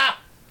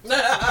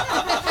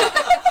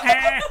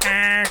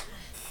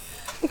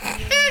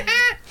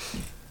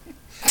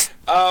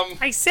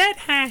 I said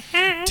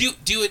do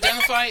you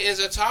identify as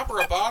a top or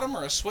a bottom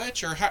or a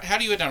switch, or how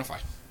do you identify?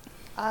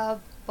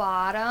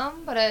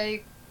 Bottom, but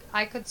I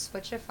could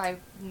switch if I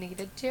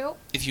needed to.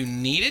 If you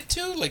needed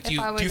to, like, do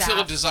you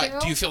feel a desire?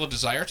 Do you feel a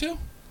desire to?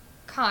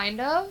 Kind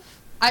of.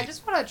 I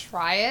just want to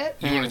try it.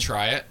 You want to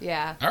try it?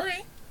 Yeah. All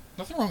right.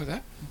 Nothing wrong with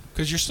that.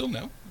 Because you're still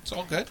new. It's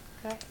all good.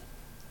 Okay.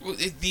 Well,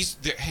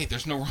 hey,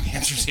 there's no wrong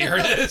answers here.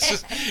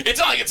 It's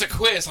not like it's a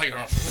quiz. Like,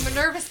 I'm a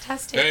nervous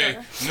test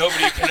taker. Hey,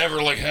 nobody can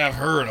ever like have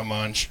her in a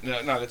munch.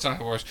 No, that's not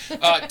how it works.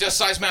 Does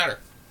size matter?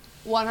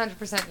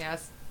 100%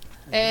 yes.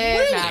 It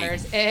Really?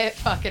 matters. It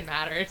fucking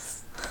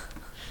matters.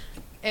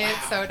 It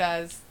so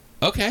does.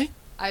 Okay.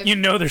 You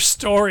know their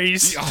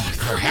stories. Oh,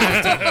 there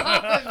have to be.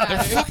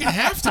 There fucking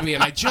have to be.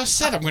 And I just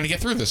said I'm going to get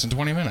through this in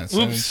 20 minutes.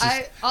 Oops.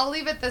 I'll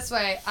leave it this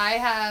way. I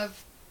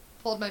have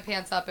pulled my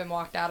pants up and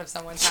walked out of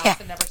someone's house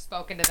and never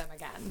spoken to them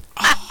again.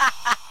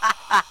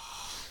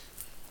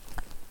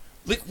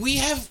 Like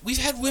we've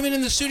had women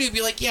in the studio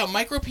be like, yeah,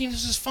 micro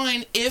penis is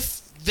fine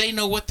if they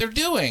know what they're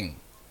doing.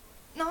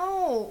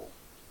 No.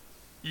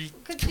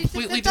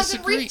 Completely it doesn't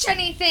disagree. reach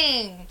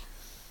anything.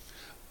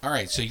 All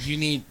right, so you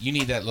need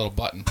that little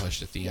button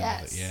pushed at the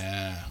end of it. Yes.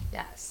 Yeah.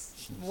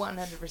 Yes.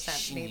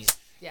 100% needs.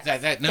 Yes.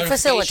 That The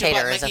notification facilitator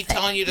button, is like a keep thing.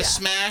 telling you to Yeah.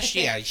 smash.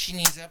 Yeah, she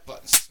needs that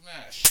button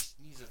smashed. She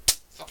needs it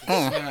fucking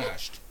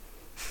smashed.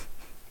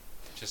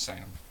 Just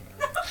saying.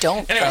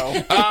 Don't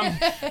Anyway,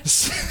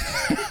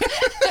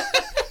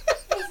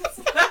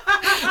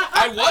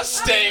 I was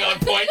staying on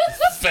point.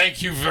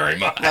 Thank you very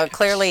much. Well,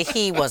 clearly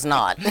he was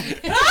not. Do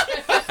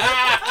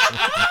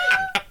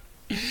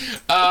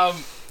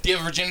you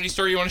have a virginity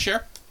story you want to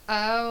share?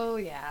 Oh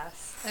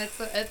yes, it's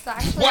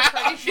actually Wow,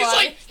 pretty he's fun.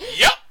 like,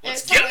 yep,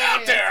 let's It's get it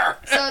out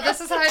hilarious. there. So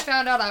this is how I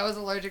found out I was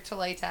allergic to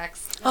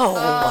latex. Oh.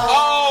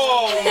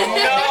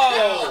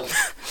 Oh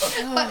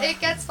But it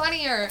gets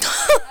funnier.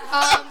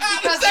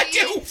 Because that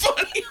get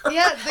funnier?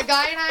 Yeah, the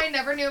guy and I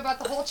never knew about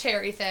the whole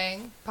cherry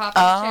thing. Poppy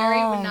cherry,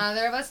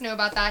 neither of us knew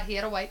about that. He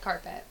had a white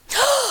carpet.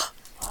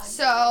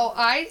 So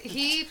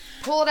he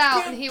pulled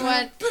out and he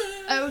went,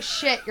 "Oh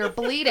shit, you're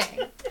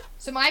bleeding."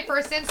 So my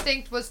first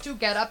instinct was to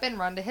get up and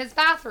run to his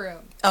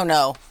bathroom. Oh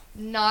no.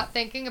 Not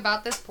thinking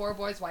about this poor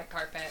boy's white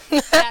carpet.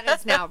 That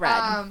is now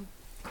red.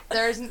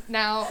 There's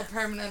now a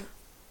permanent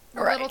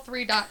little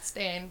 3-dot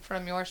stain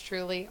from yours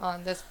truly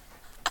on this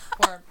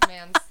poor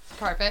man's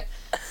carpet.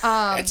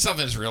 It's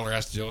something his realtor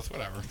has to deal with,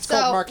 whatever. It's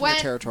called marking the went,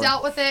 territory.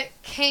 dealt with it,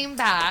 came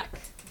back,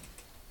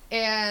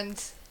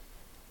 and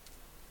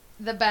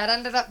the bed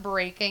ended up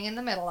breaking in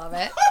the middle of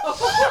it.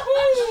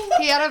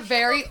 He had a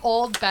very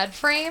old bed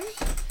frame,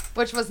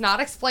 which was not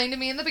explained to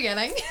me in the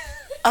beginning.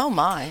 Oh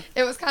my.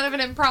 It was kind of an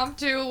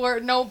impromptu where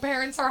no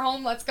parents are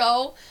home, let's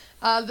go.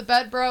 The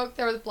bed broke,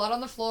 there was blood on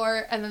the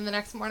floor, and then the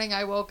next morning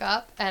I woke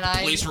up and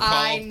I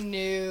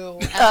knew.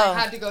 And I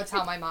had to go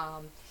tell my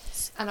mom.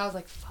 And I was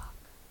like, fuck.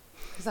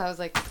 Because I was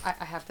like,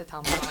 I have to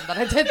tell my mom that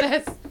I did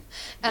this.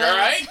 And All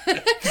right?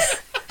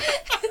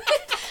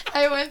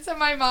 I went to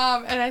my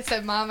mom and I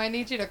said, "Mom, I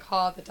need you to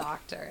call the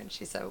doctor." And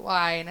she said,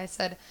 "Why?" And I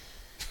said,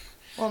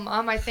 "Well,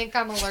 Mom, I think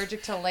I'm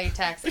allergic to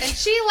latex." And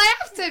she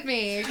laughed at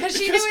me because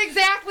she knew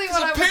exactly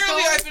what I was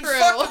Apparently, going I've been through.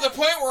 fucked to the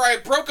point where I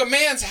broke a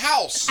man's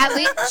house. At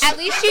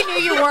least she knew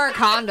you wore a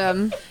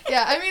condom.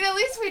 Yeah, I mean, at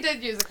least we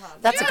did use a condom.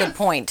 That's a good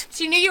point.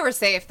 She knew you were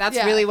safe. That's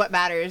Yeah. really what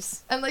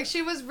matters. And like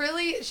she was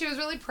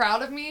really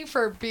proud of me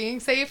for being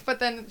safe, but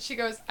then she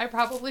goes, "I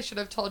probably should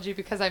have told you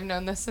because I've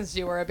known this since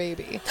you were a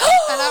baby."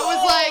 And I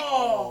was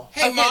like,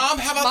 "Hey, okay, Mom,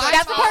 how about my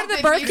that?" That's part of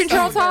the birth did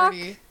control you so talk.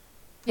 dirty.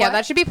 Yeah, What?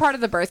 that should be part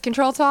of the birth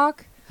control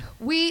talk.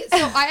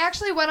 I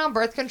actually went on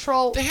birth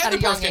control They had at a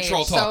the birth young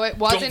control age, talk. so it Don't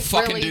wasn't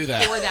fucking really do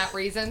that. for that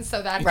reason,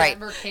 so that Right.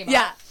 never came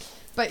Yeah. up.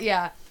 But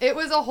yeah, it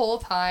was a whole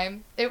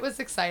time. It was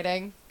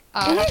exciting.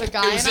 The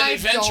guy It was and an I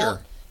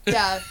adventure.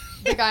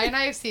 the guy and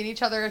I have seen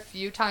each other a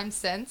few times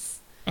since.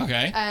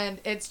 Okay. And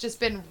it's just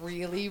been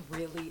really,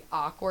 really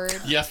awkward.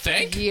 You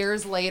think?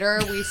 Years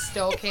later, we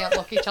still can't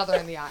look each other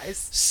in the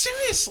eyes.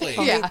 Seriously?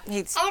 Yeah.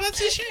 Oh,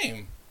 that's a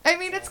shame. I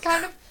mean, it's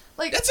kind of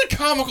like... That's a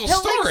comical He'll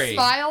story. like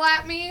smile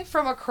at me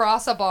from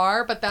across a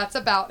bar, but that's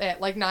about it.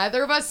 Like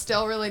neither of us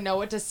still really know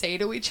what to say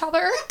to each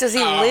other. Does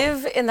he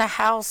live in the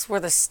house where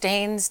the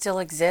stains still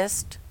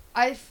exist?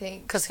 I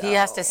think Because so. he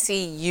has to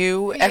see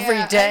you Yeah, every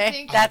I day.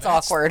 think- That's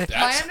awkward.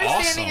 My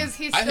understanding is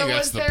he still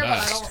lives there, but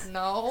I don't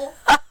know.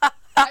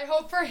 I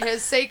hope for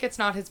his sake it's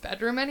not his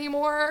bedroom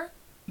anymore.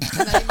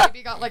 And then he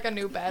maybe got like a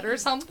new bed or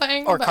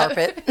something. Or but-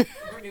 carpet.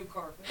 Or new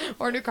carpet.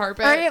 or new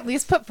carpet. Or at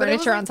least put But it was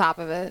furniture like- on top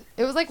of it.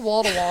 It was like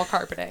wall-to-wall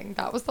carpeting.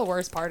 That was the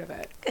worst part of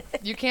it.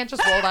 You can't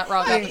just roll that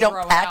rug You up and don't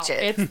throw patch it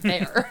out. it. It's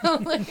there.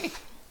 Like,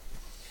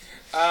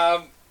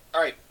 All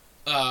right.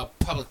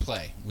 Public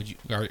play.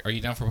 Are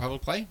you down for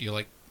public play? Do you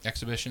like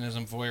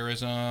exhibitionism,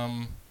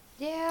 voyeurism?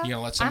 yeah. You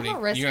gonna let somebody? I'm a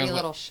risky you gonna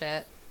little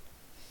shit.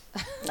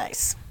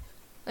 Nice.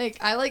 Like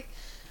I like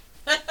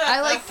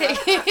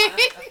taking.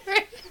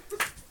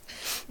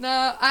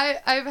 No,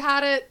 I've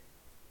had it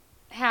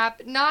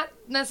happen. Not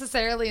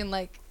necessarily in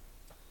like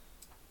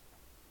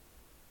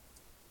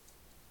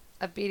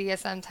a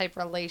BDSM type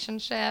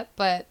relationship,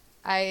 but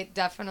I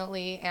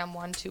definitely am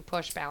one to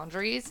push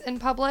boundaries in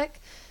public,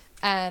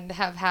 and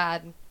have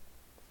had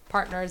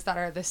partners that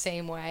are the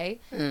same way,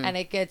 and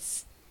it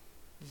gets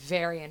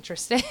very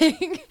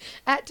interesting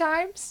at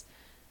times.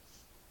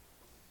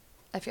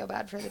 I feel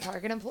bad for the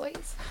Target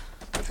employees.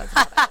 But that's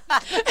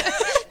about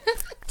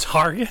it.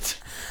 Target?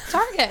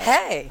 Target.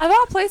 Hey. Of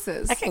all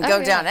places. That can Oh, go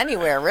yeah. down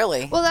anywhere,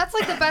 really. Well, that's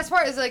like the best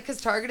part is like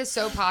because Target is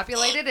so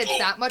populated, it's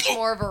that much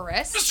more of a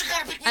risk,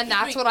 and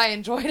that's what I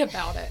enjoyed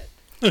about it.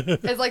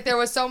 It's like there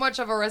was so much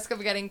of a risk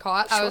of getting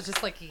caught. I was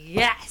just like,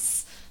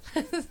 yes.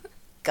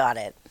 Got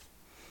it.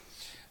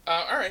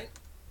 All right.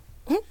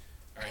 All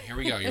right. Here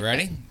we go. You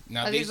ready?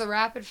 Now Are these the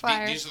rapid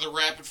fire? These are the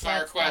rapid fire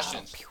Let's go.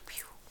 questions.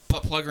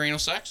 Butt plug or anal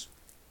sex?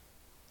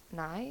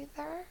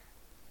 Neither.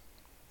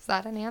 Is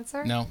that an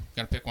answer? No.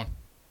 Gotta pick one.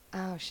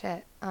 Oh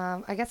shit.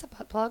 I guess a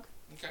butt plug.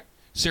 Okay.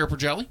 Syrup or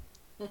jelly?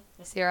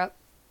 Syrup.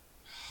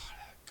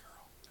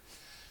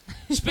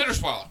 Spit or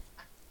swallow?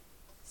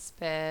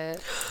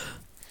 Spit.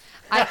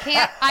 I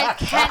cannot. I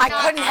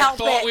couldn't help I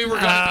thought it. we were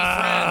gonna be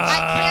friends. I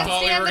can't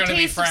thought we stand were the gonna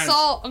be taste of friends.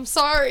 salt. I'm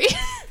sorry.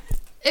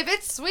 If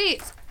it's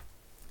sweet,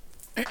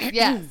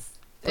 yes.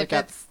 Break If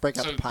out it's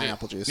the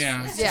pineapple juice.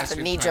 Yeah. Yeah. It's a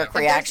good knee-jerk crap.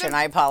 reaction.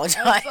 I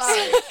apologize.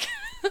 sorry.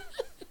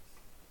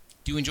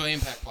 Do you enjoy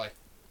impact play?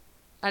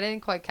 I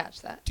didn't quite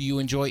catch that. Do you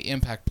enjoy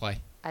impact play?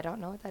 I don't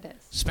know what that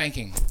is.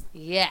 Spanking.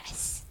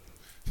 Yes.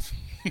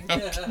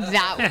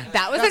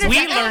 That was an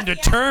We learned a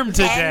term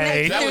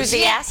today. And That was-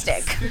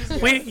 enthusiastic.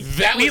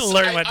 We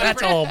learned what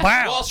that's all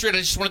about. Wall Street, I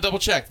just want to double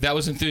check. That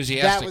was That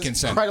enthusiastic was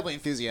consent. incredibly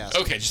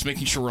enthusiastic. Okay, just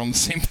making sure we're on the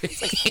same page.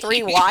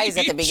 3 Y's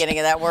at the beginning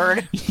of that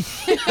word.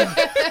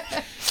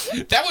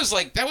 That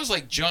was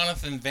like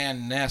Jonathan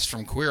Van Ness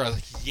from Queer. I was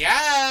like,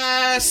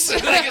 yes.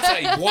 And I could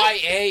say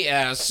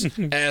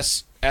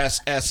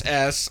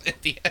YASSSSS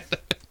at the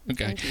end.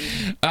 Okay.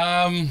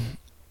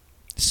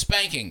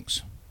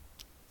 Spankings.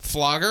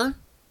 Flogger,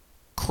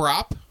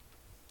 crop,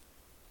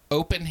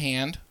 open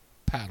hand,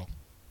 paddle.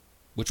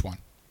 Which one?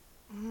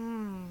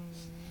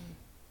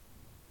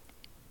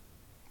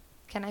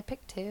 Can I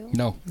pick two?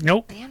 No.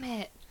 Nope. Damn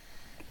it.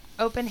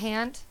 Open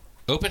hand.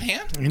 Open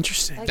hand?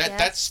 Interesting. I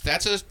That's a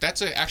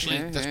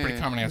pretty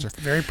common answer.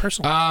 Very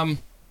personal.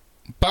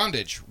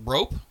 Bondage,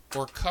 rope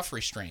or cuff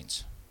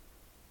restraints.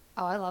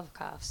 Oh, I love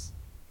cuffs.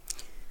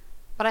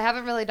 But I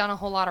haven't really done a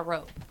whole lot of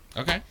rope.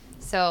 Okay.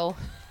 So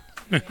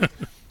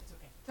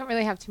Don't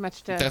really have too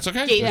much to. That's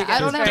okay. gauge Yeah, I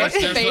don't know what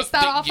to base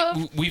that off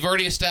of. We've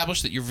already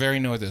established that you're very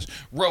new at this.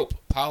 Rope,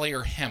 poly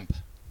or hemp.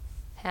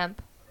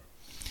 Hemp.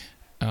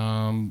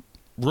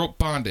 Rope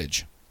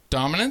bondage,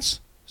 dominance,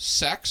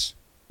 sex,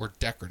 or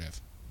decorative.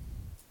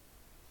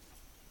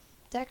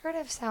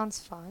 Decorative sounds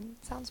fun.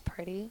 Sounds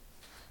pretty.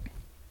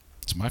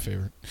 It's my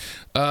favorite.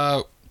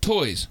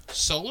 Toys,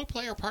 solo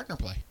play or partner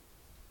play.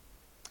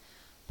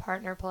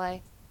 Partner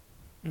play.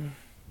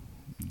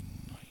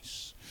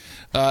 Nice.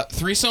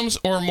 Threesomes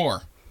or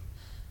more.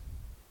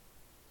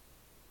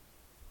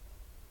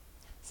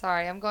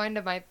 Sorry, I'm going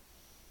to my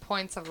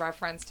points of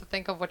reference to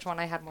think of which one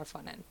I had more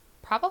fun in.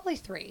 Probably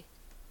 3.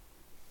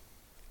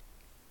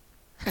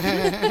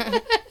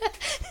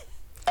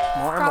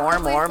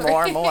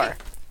 More.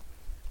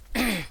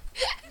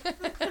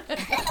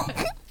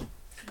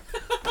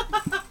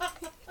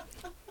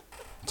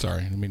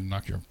 Sorry, I didn't mean to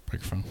knock your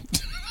microphone.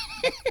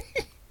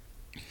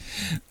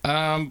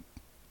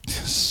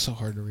 So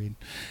hard to read.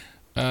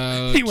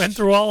 He went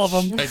through all of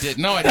them. I did.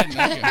 No, I didn't.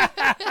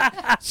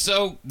 Okay.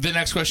 So the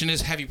next question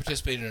is: have you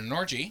participated in an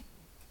orgy?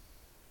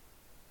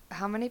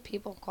 How many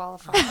people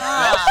qualify?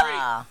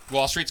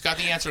 Wall Street's got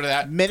the answer to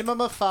that. Minimum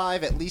of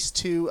 5, at least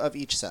 2 of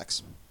each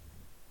sex.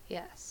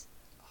 Yes.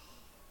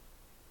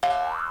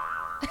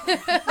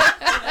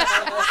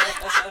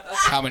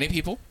 How many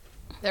people?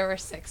 There were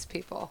 6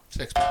 people.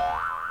 6 people.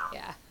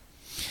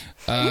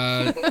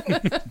 Yeah.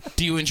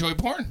 Do you enjoy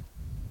porn?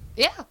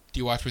 Yeah. Do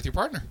you watch with your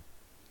partner?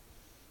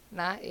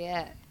 Not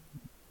yet.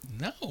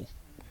 No.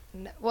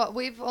 Well,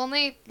 we've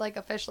only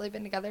officially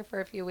been together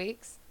for a few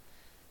weeks,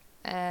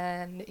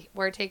 and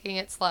we're taking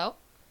it slow.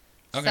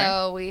 Okay.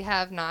 So we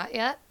have not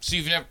yet. So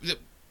you've never.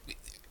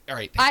 All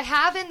right. I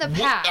have in the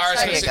past. All right,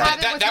 I just haven't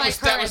with my that was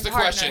current the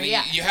partner, question.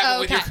 yeah. You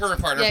haven't with your Okay.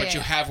 current partner, Yeah, but you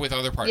yeah. have with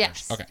other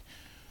partners. Yes. Okay.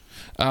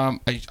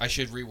 I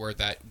should reword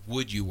that.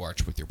 Would you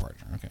watch with your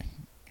partner? Okay.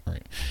 All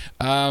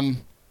right.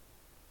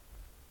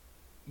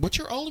 What's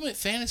your ultimate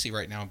fantasy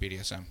right now in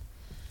BDSM?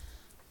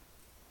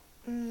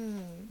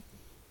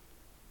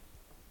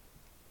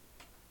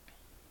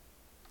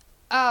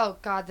 Oh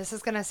God, this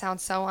is gonna sound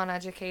so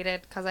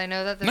uneducated because I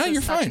know that this No, is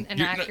you're such fine. an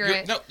You're-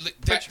 inaccurate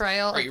that-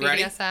 portrayal are of you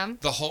ready? BDSM.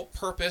 The whole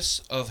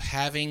purpose of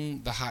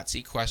having the hot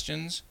seat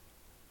questions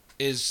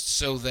is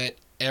so that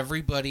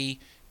everybody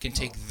can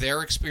take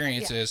their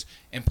experiences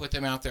and put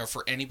them out there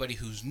for anybody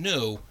who's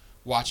new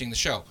watching the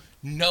show.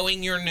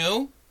 Knowing you're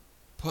new,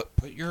 put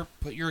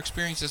your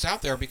experiences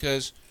out there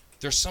because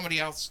there's someone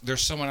else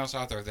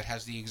out there that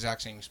has the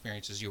exact same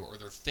experience as you, or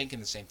they're thinking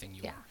the same thing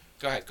you are.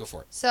 Go ahead, go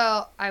for it.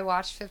 So I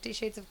watched 50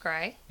 Shades of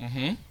Grey,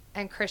 Mm-hmm.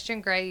 and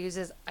Christian Grey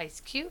uses ice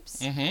cubes,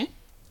 Mm-hmm.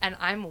 and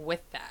I'm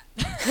with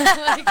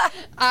that.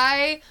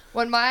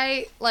 When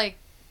my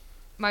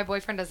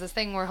boyfriend does this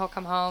thing where he'll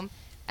come home,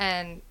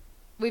 and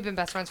we've been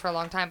best friends for a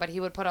long time, but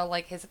he would put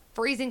his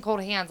freezing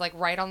cold hands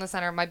right on the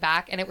center of my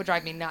back, and it would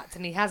drive me nuts.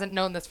 And he hasn't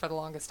known this for the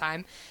longest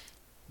time.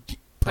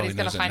 But he's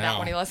going to find out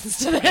when he listens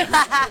to this. So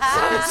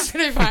it's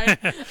going to be fine.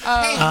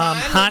 Hey,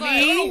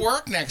 honey? It'll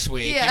work next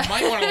week. Yeah. You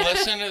might want to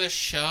listen to the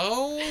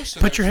show.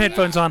 So Put your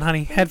headphones on,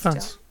 honey.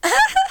 Headphones.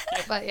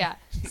 But yeah,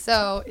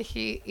 so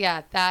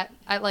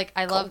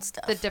I love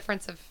the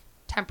difference of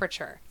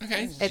temperature.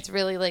 Okay. It's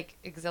really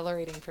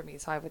exhilarating for me,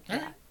 so I would All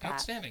right,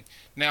 outstanding.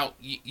 Now,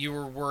 you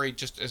were worried,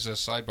 just as a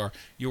sidebar,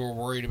 you were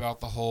worried about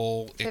the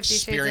whole 50 Shades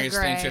of experience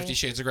thing, Grey. 50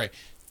 Shades of Grey.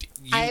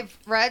 I've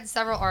read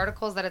several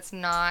articles that it's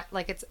not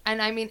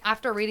and I mean,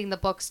 after reading the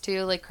books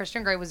too,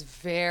 Christian Grey was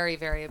very,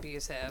 very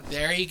abusive.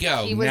 There you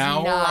go. He was Now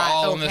we're not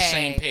all on the okay.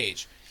 same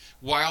page.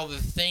 While the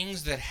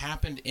things that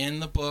happened in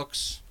the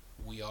books,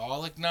 we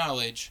all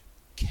acknowledge,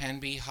 can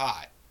be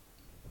hot.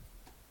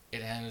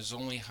 It is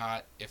only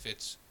hot if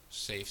it's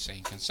safe,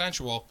 sane,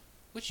 consensual,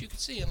 which you can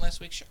see in last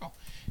week's show.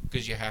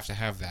 Because you have to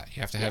have that.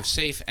 You have to have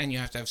safe, and you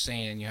have to have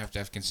sane, and you have to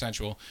have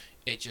consensual.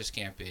 It just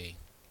can't be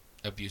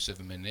abusive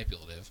and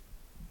manipulative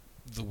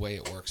the way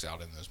it works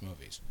out in those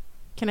movies.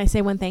 Can I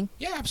say one thing?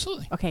 Yeah,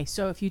 absolutely. Okay,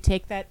 so if you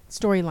take that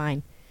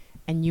storyline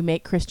and you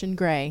make Christian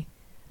Grey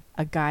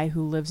a guy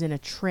who lives in a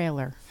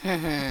trailer.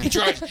 He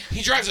drives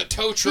a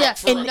tow truck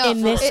for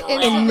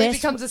it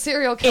becomes a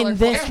serial killer. In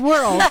this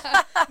world,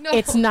 No.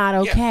 it's not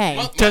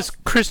okay. Does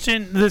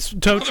this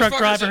tow truck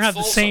driver, have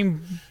the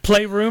same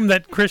playroom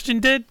that Christian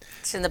did?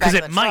 It's in the Because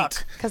back it of the might.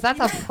 truck. Because that's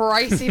a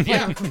pricey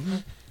Yeah.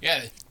 thing.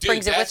 Yeah, dude,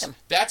 Brings it with him.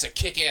 that's a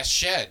kick-ass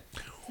shed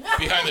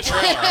behind the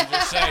trailer. I'm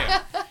just saying.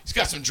 He's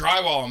got some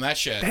drywall on that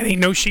shed. That ain't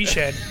no she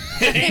shed.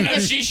 Ain't no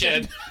she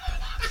shed.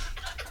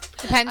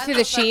 Depends who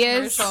the she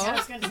is.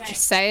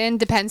 Just saying,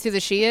 depends who the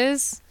she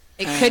is.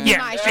 It could be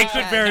my it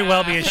could very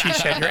well be a she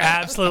said. You're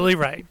absolutely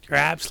right. You're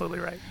absolutely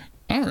right.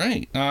 All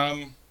right.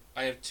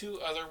 I have two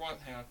other ones.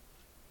 Hang on.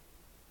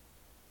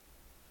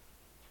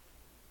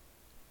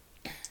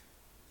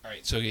 All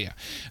right. So yeah,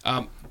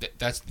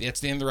 that's the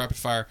end of the rapid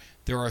fire.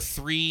 There are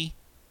 3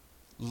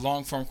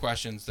 long form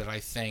questions that I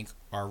think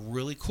are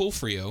really cool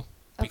for you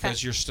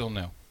because you're still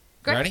new.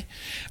 Great.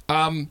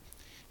 Ready?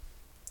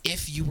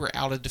 If you were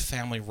out of the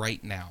family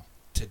right now,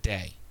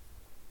 today,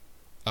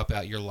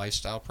 about your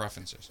lifestyle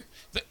preferences,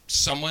 that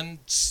someone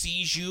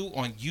sees you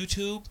on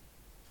YouTube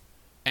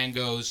and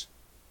goes,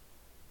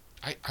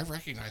 I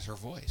recognize her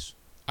voice.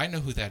 I know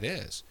who that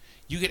is.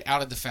 You get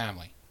out of the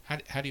family.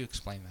 How do you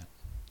explain that?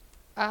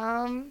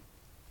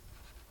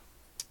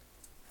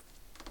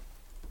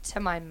 To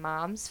my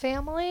mom's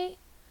family?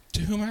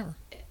 To whomever.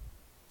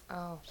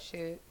 Oh,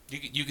 shoot.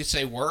 You could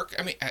say work.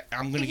 I mean,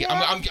 I'm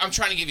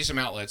trying to give you some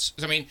outlets.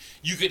 I mean,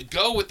 you could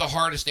go with the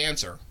hardest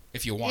answer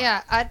if you want.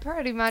 Yeah, I'd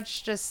pretty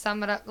much just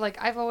sum it up. Like,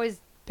 I've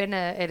always been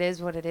a it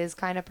is what it is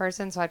kind of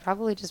person, so I'd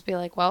probably just be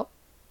like, well,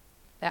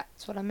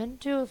 that's what I'm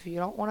into. If you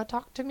don't want to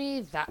talk to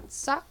me, that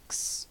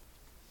sucks.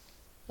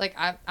 Like,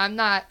 I'm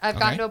not, I've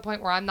gotten to a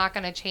point where I'm not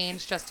going to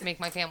change just to make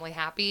my family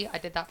happy. I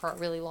did that for a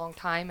really long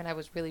time, and I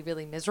was really,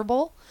 really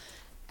miserable.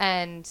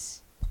 And,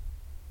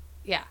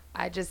 yeah,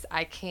 I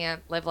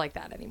can't live like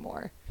that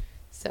anymore.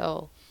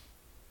 So,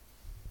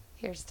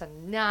 here's to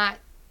not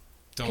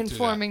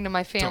conforming to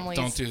my family's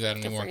don't do that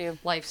anymore.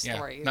 Life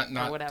story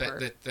or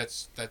whatever.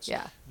 That's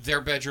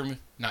their bedroom,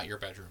 not your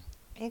bedroom.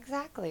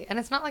 Exactly. And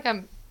it's not like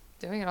I'm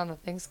doing it on the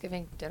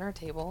Thanksgiving dinner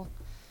table.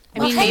 I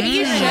mean, maybe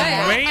you should.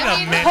 Wait a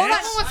minute. Hold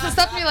on. Someone wants to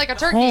stuff me like a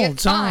turkey.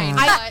 It's fine.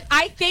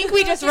 I think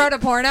we just wrote a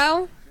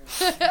porno.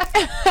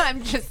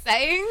 I'm just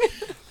saying.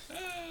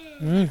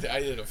 I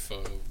did a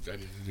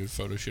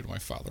photo shoot of my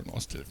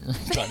father-in-law's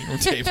dining room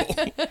table.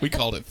 We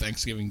called it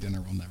Thanksgiving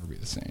dinner will never be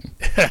the same.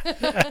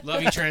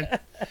 Love you, Trent.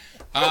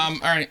 All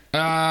right.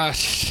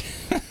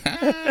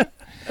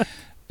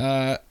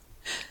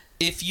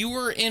 If you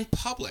were in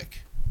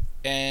public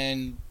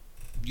and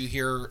you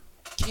hear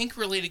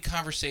kink-related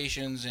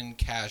conversations in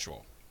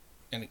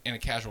a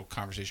casual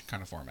conversation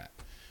kind of format,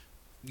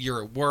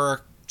 you're at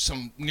work,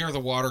 near the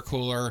water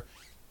cooler,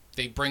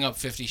 they bring up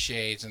 50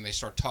 Shades and they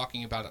start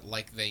talking about it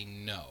like they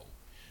know.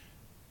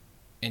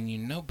 And you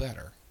know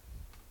better.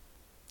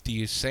 Do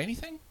you say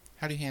anything?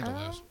 How do you handle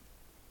those?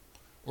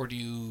 Or do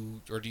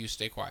you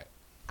stay quiet?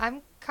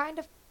 I'm kind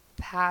of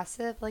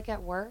passive, like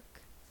at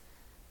work.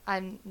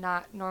 I'm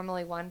not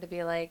normally one to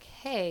be like,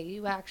 hey,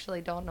 you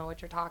actually don't know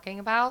what you're talking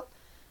about.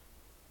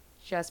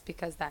 Just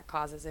because that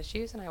causes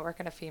issues, and I work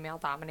in a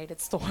female-dominated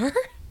store.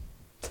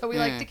 So we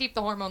like to keep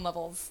the hormone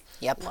levels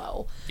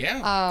low.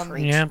 Yeah.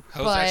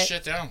 Hose that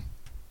shit down.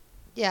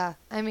 Yeah.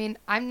 I mean,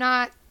 I'm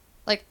not,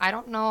 like, I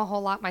don't know a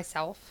whole lot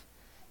myself.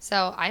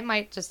 So I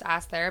might just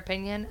ask their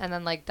opinion and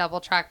then, like, double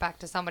track back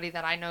to somebody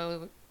that I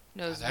know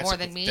knows more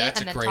than me and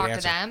then talk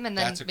to them and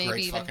then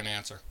maybe even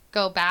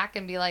go back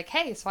and be like,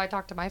 hey, so I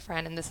talked to my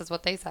friend and this is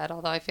what they said.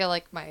 Although I feel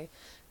like my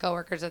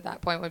coworkers at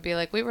that point would be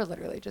like, we were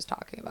literally just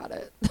talking about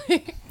it.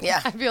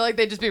 Yeah. I feel like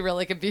they'd just be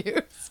really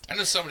confused. I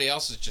know somebody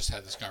else has just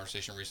had this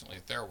conversation recently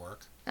at their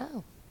work.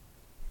 Oh.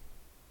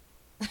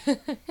 Do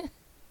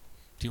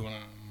you want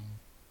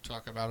to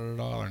talk about it at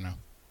all or no?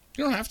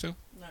 You don't have to.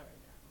 Not right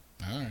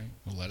now. All right.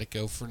 We'll let it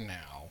go for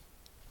now.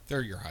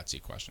 They're your hot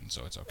seat questions,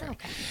 so it's okay.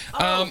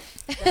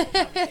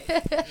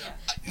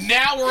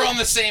 Now we're on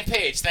the same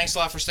page. Thanks a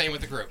lot for staying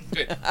with the group.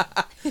 Good.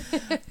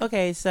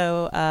 Okay,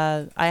 so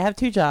I have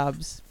 2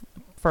 jobs,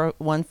 for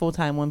one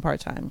full-time, one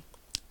part-time.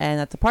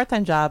 And at the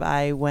part-time job,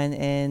 I went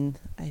in,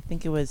 I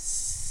think it was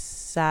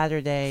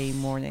Saturday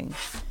morning.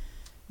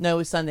 No, it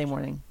was Sunday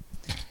morning.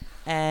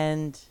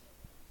 And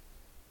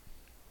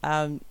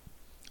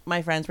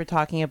my friends were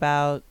talking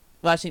about,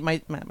 well, actually, my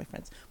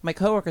friends, my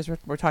coworkers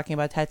were talking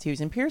about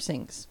tattoos and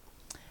piercings.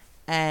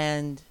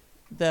 And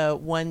the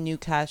one new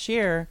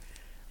cashier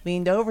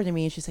leaned over to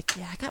me and she's like,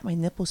 yeah, I got my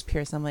nipples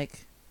pierced. I'm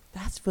like,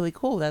 that's really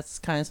cool. That's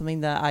kind of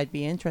something that I'd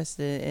be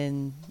interested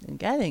in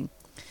getting.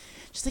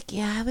 She's like,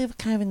 yeah, I live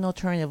kind of an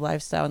alternative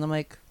lifestyle. And I'm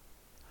like,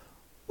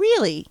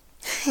 really?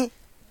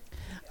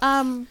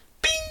 When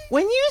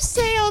you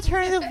say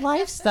alternative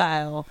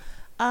lifestyle,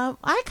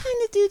 I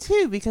kind of do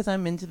too, because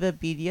I'm into the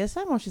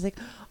BDSM. Or she's like,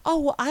 oh,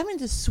 well, I'm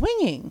into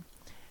swinging.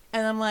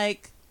 And I'm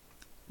like,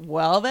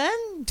 well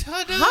then,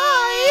 ta-da!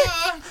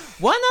 Hi!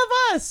 One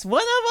of us!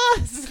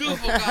 Google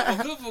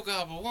gobble, Google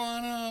gobble,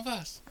 one of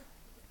us.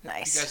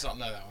 Nice. You guys don't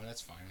know that one.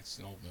 That's fine. It's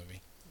an old movie.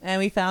 And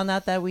we found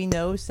out that we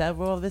know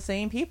several of the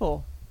same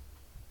people.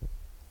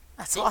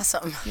 That's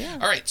awesome. Yeah.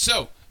 All right,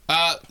 so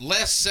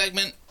last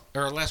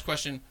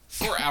question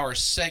for our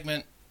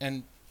segment,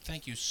 and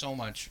thank you so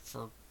much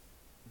for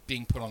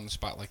being put on the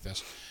spot like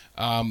this.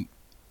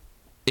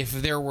 If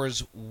there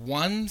was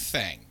one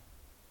thing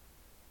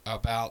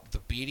about the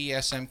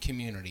BDSM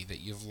community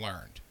that you've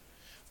learned,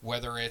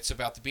 whether it's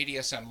about the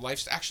BDSM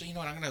lifestyle, actually, you know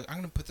what? I'm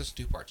gonna put this in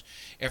 2 parts.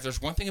 If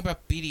there's one thing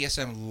about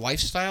BDSM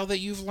lifestyle that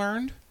you've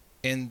learned,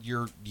 in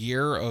your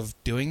year of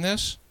doing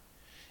this?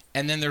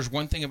 And then there's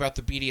one thing about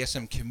the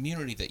BDSM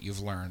community that you've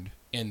learned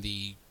in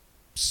the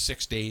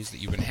 6 days that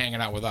you've been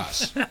hanging out with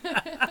us.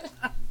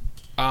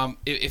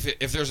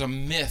 If there's a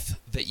myth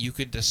that you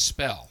could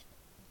dispel.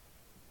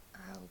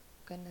 Oh,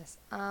 goodness.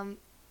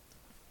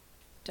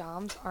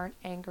 Doms aren't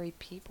angry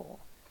people.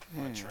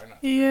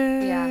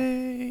 Yay.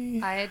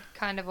 Yeah. I had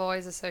kind of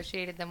always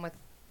associated them with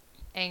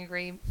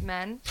angry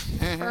men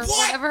or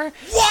whatever.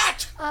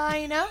 What?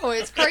 I know,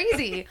 it's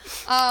crazy.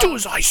 Do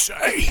as I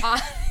say.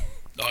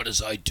 Not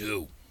as I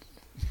do.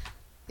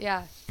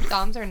 Yeah,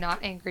 Doms are not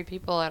angry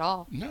people at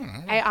all. No.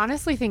 I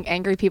honestly think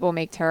angry people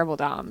make terrible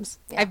Doms.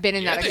 I've been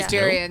in that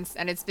experience,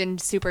 and it's been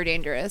super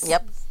dangerous.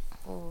 Yep.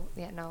 Oh,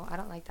 yeah, no, I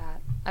don't like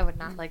that. I would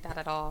not like that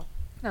at all.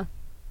 No.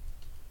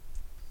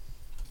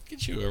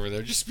 Get you over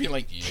there, just being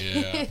like,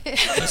 yeah,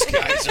 those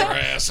guys are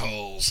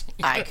assholes.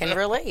 I can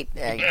relate.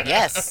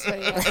 Yes.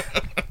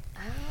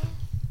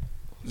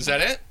 Is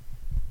that it?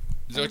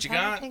 Is that what you I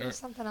got? think of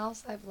something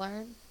else I've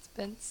learned. It's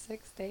been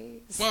 6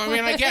 days. Well, I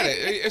mean, I get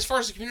it. As far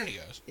as the community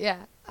goes. Yeah.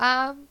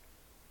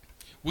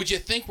 Would you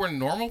think we're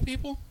normal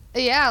people?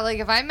 Yeah, like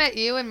if I met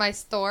you in my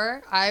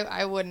store,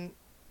 I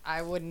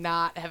would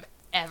not have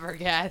ever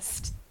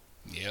guessed.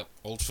 Yep,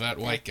 old fat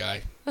white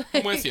guy.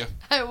 I'm with you.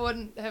 I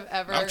wouldn't have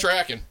ever. I'm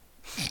tracking.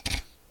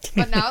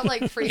 But now it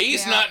like freaks me out.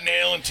 He's not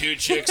nailing 2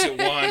 chicks at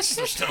once.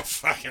 There's no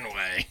fucking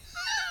way.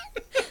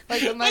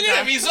 Like, Look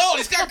at him. He's old.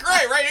 He's got gray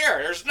right here.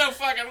 There's no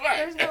fucking way.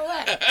 There's no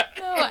way.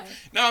 No way.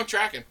 No, I'm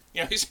tracking.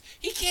 You know,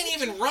 he can't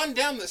even run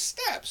down the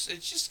steps.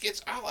 It just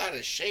gets all out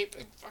of shape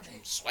and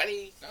fucking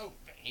sweaty. No,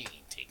 he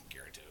ain't taking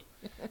care of too.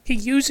 He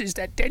uses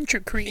that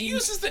denture cream. He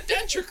uses the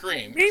denture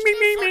cream. Me.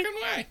 Fucking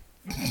way.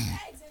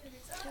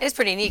 It's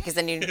pretty neat because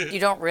then you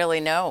don't really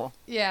know.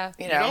 Yeah.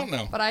 You don't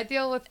know. But I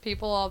deal with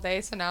people all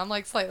day, so now I'm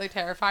like slightly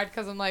terrified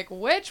because I'm like,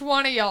 which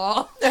one of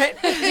y'all?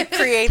 You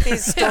create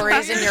these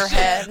stories in your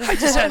head. I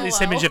just had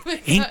this image of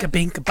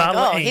ink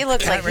bottle of ink. He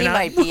looks like he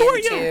might be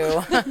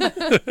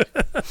into.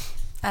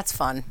 That's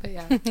fun. But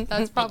yeah,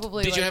 that's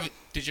probably. Did you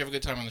have a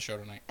good time on the show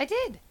tonight? I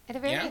did. I had a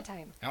very good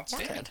time.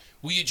 Outstanding. Yeah.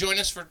 Will you join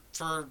us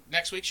for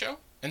next week's show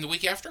and the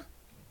week after?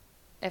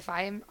 If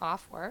I am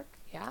off work,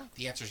 yeah.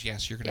 The answer is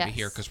yes. You're going to be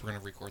here because we're going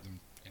to record them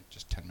in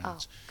just 10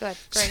 minutes. Oh, good.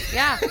 Great.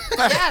 Yeah.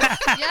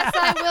 yes,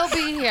 I will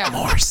be here.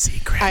 More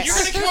secrets. You're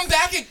going to come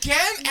back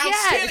again?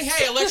 Outstanding.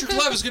 Hey, Electric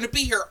Love is going to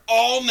be here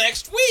all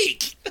next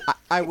week.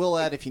 I will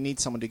add, if you need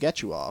someone to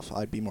get you off,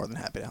 I'd be more than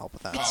happy to help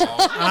with that.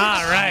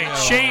 All right.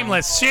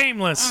 Shameless.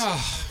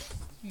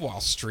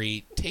 Wall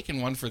Street,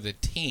 taking one for the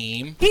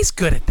team. He's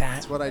good at that.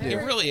 That's what I do. He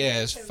really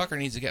is. Fucker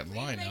needs to get in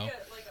line, though.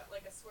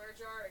 Like a swear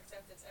jar,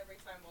 except it's every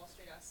time Wall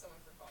Street asks someone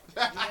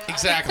for coffee.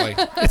 Exactly.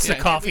 It's the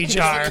coffee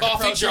jar. It's the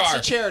coffee jar.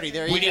 It's a charity.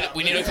 There you go.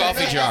 We need a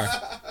coffee jar.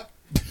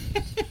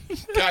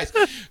 Guys,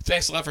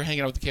 thanks a lot for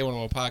hanging out with the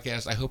K101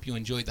 podcast. I hope you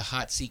enjoyed the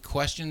hot seat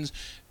questions.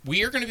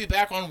 We are going to be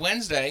back on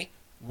Wednesday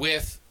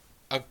with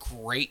a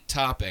great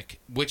topic,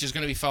 which is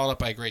going to be followed up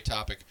by a great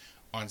topic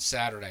on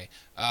Saturday.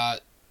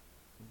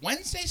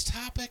 Wednesday's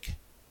topic,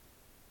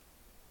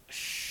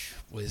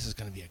 well, this is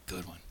going to be a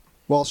good one.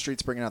 Wall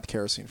Street's bringing out the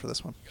kerosene for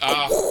this one.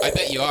 I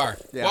bet you are.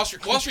 Yeah.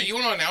 Wall Street, you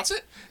want to announce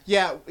it?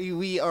 Yeah,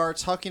 we are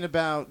talking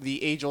about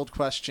the age-old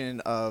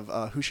question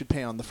of who should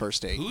pay on the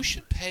first date. Who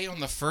should pay on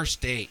the first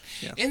date?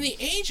 Yeah. In the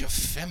age of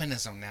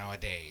feminism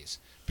nowadays,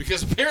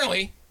 because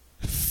apparently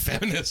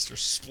feminists are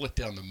split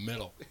down the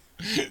middle.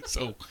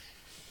 So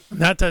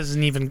that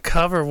doesn't even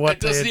cover what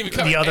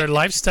the other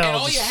lifestyles. And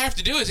all you have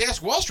to do is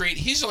ask Wall Street.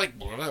 He's like,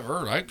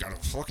 whatever, I got a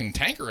fucking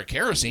tanker of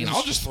kerosene.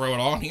 I'll just throw it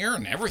on here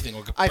and everything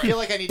will I feel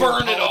like I need to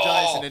burn it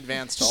apologize all. in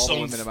advance to all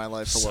the women in my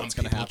life for what's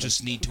going to happen.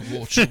 Just need to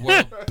watch the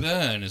world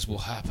burn is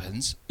what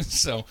happens.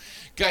 So,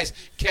 guys,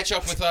 catch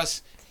up with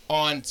us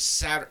on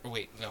Saturday.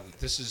 Wait, no,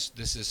 this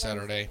is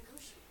Saturday.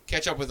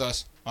 Catch up with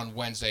us on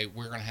Wednesday.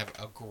 We're going to have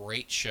a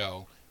great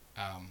show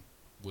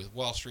with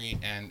Wall Street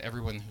and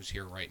everyone who's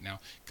here right now.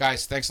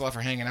 Guys, thanks a lot for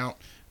hanging out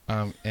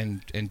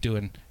and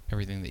doing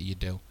everything that you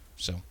do.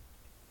 So,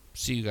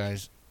 see you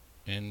guys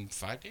in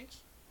 5 days?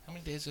 How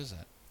many days is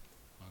that?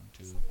 1,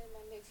 2. Sunday,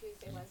 Monday,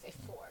 Tuesday, Wednesday,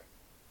 4.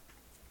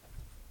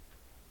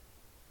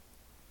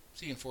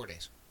 See you in 4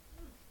 days.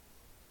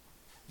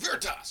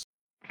 Veritas!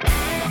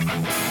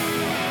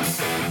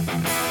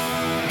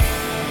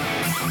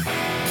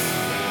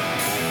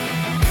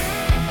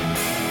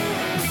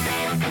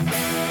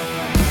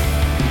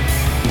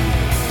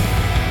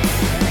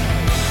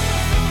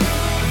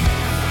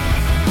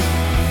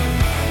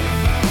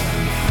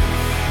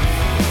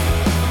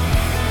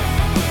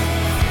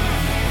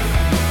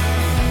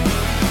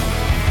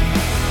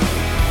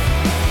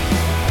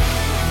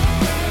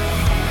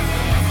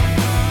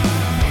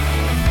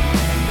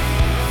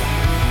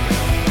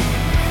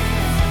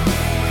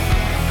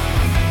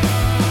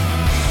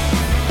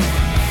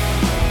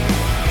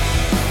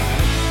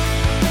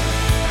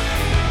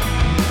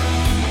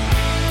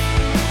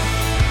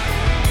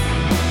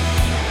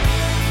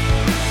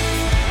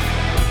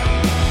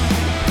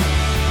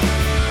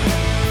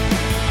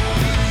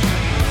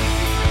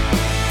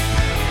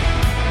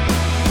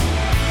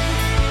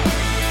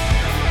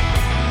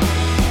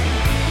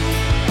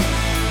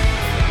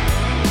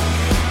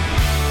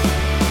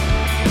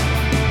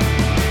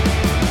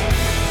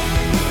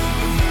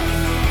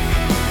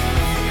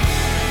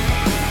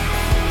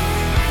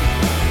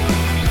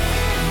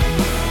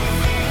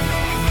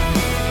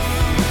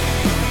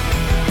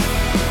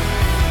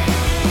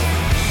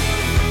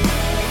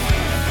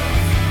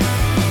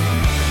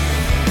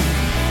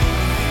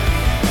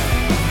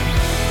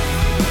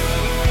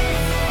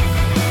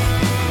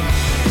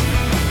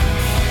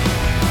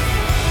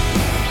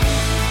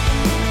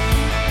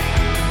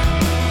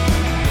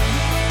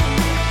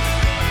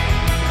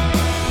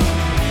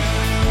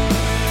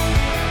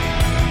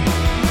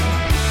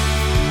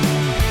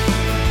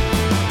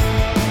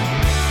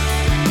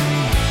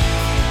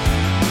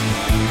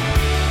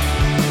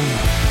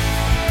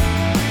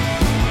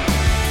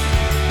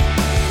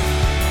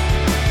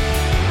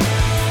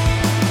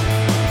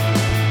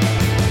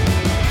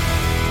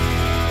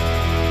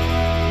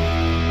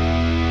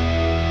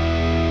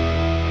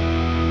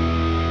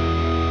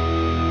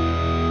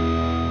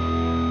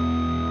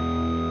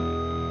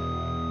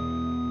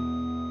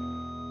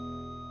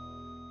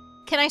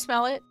 I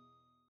smell it?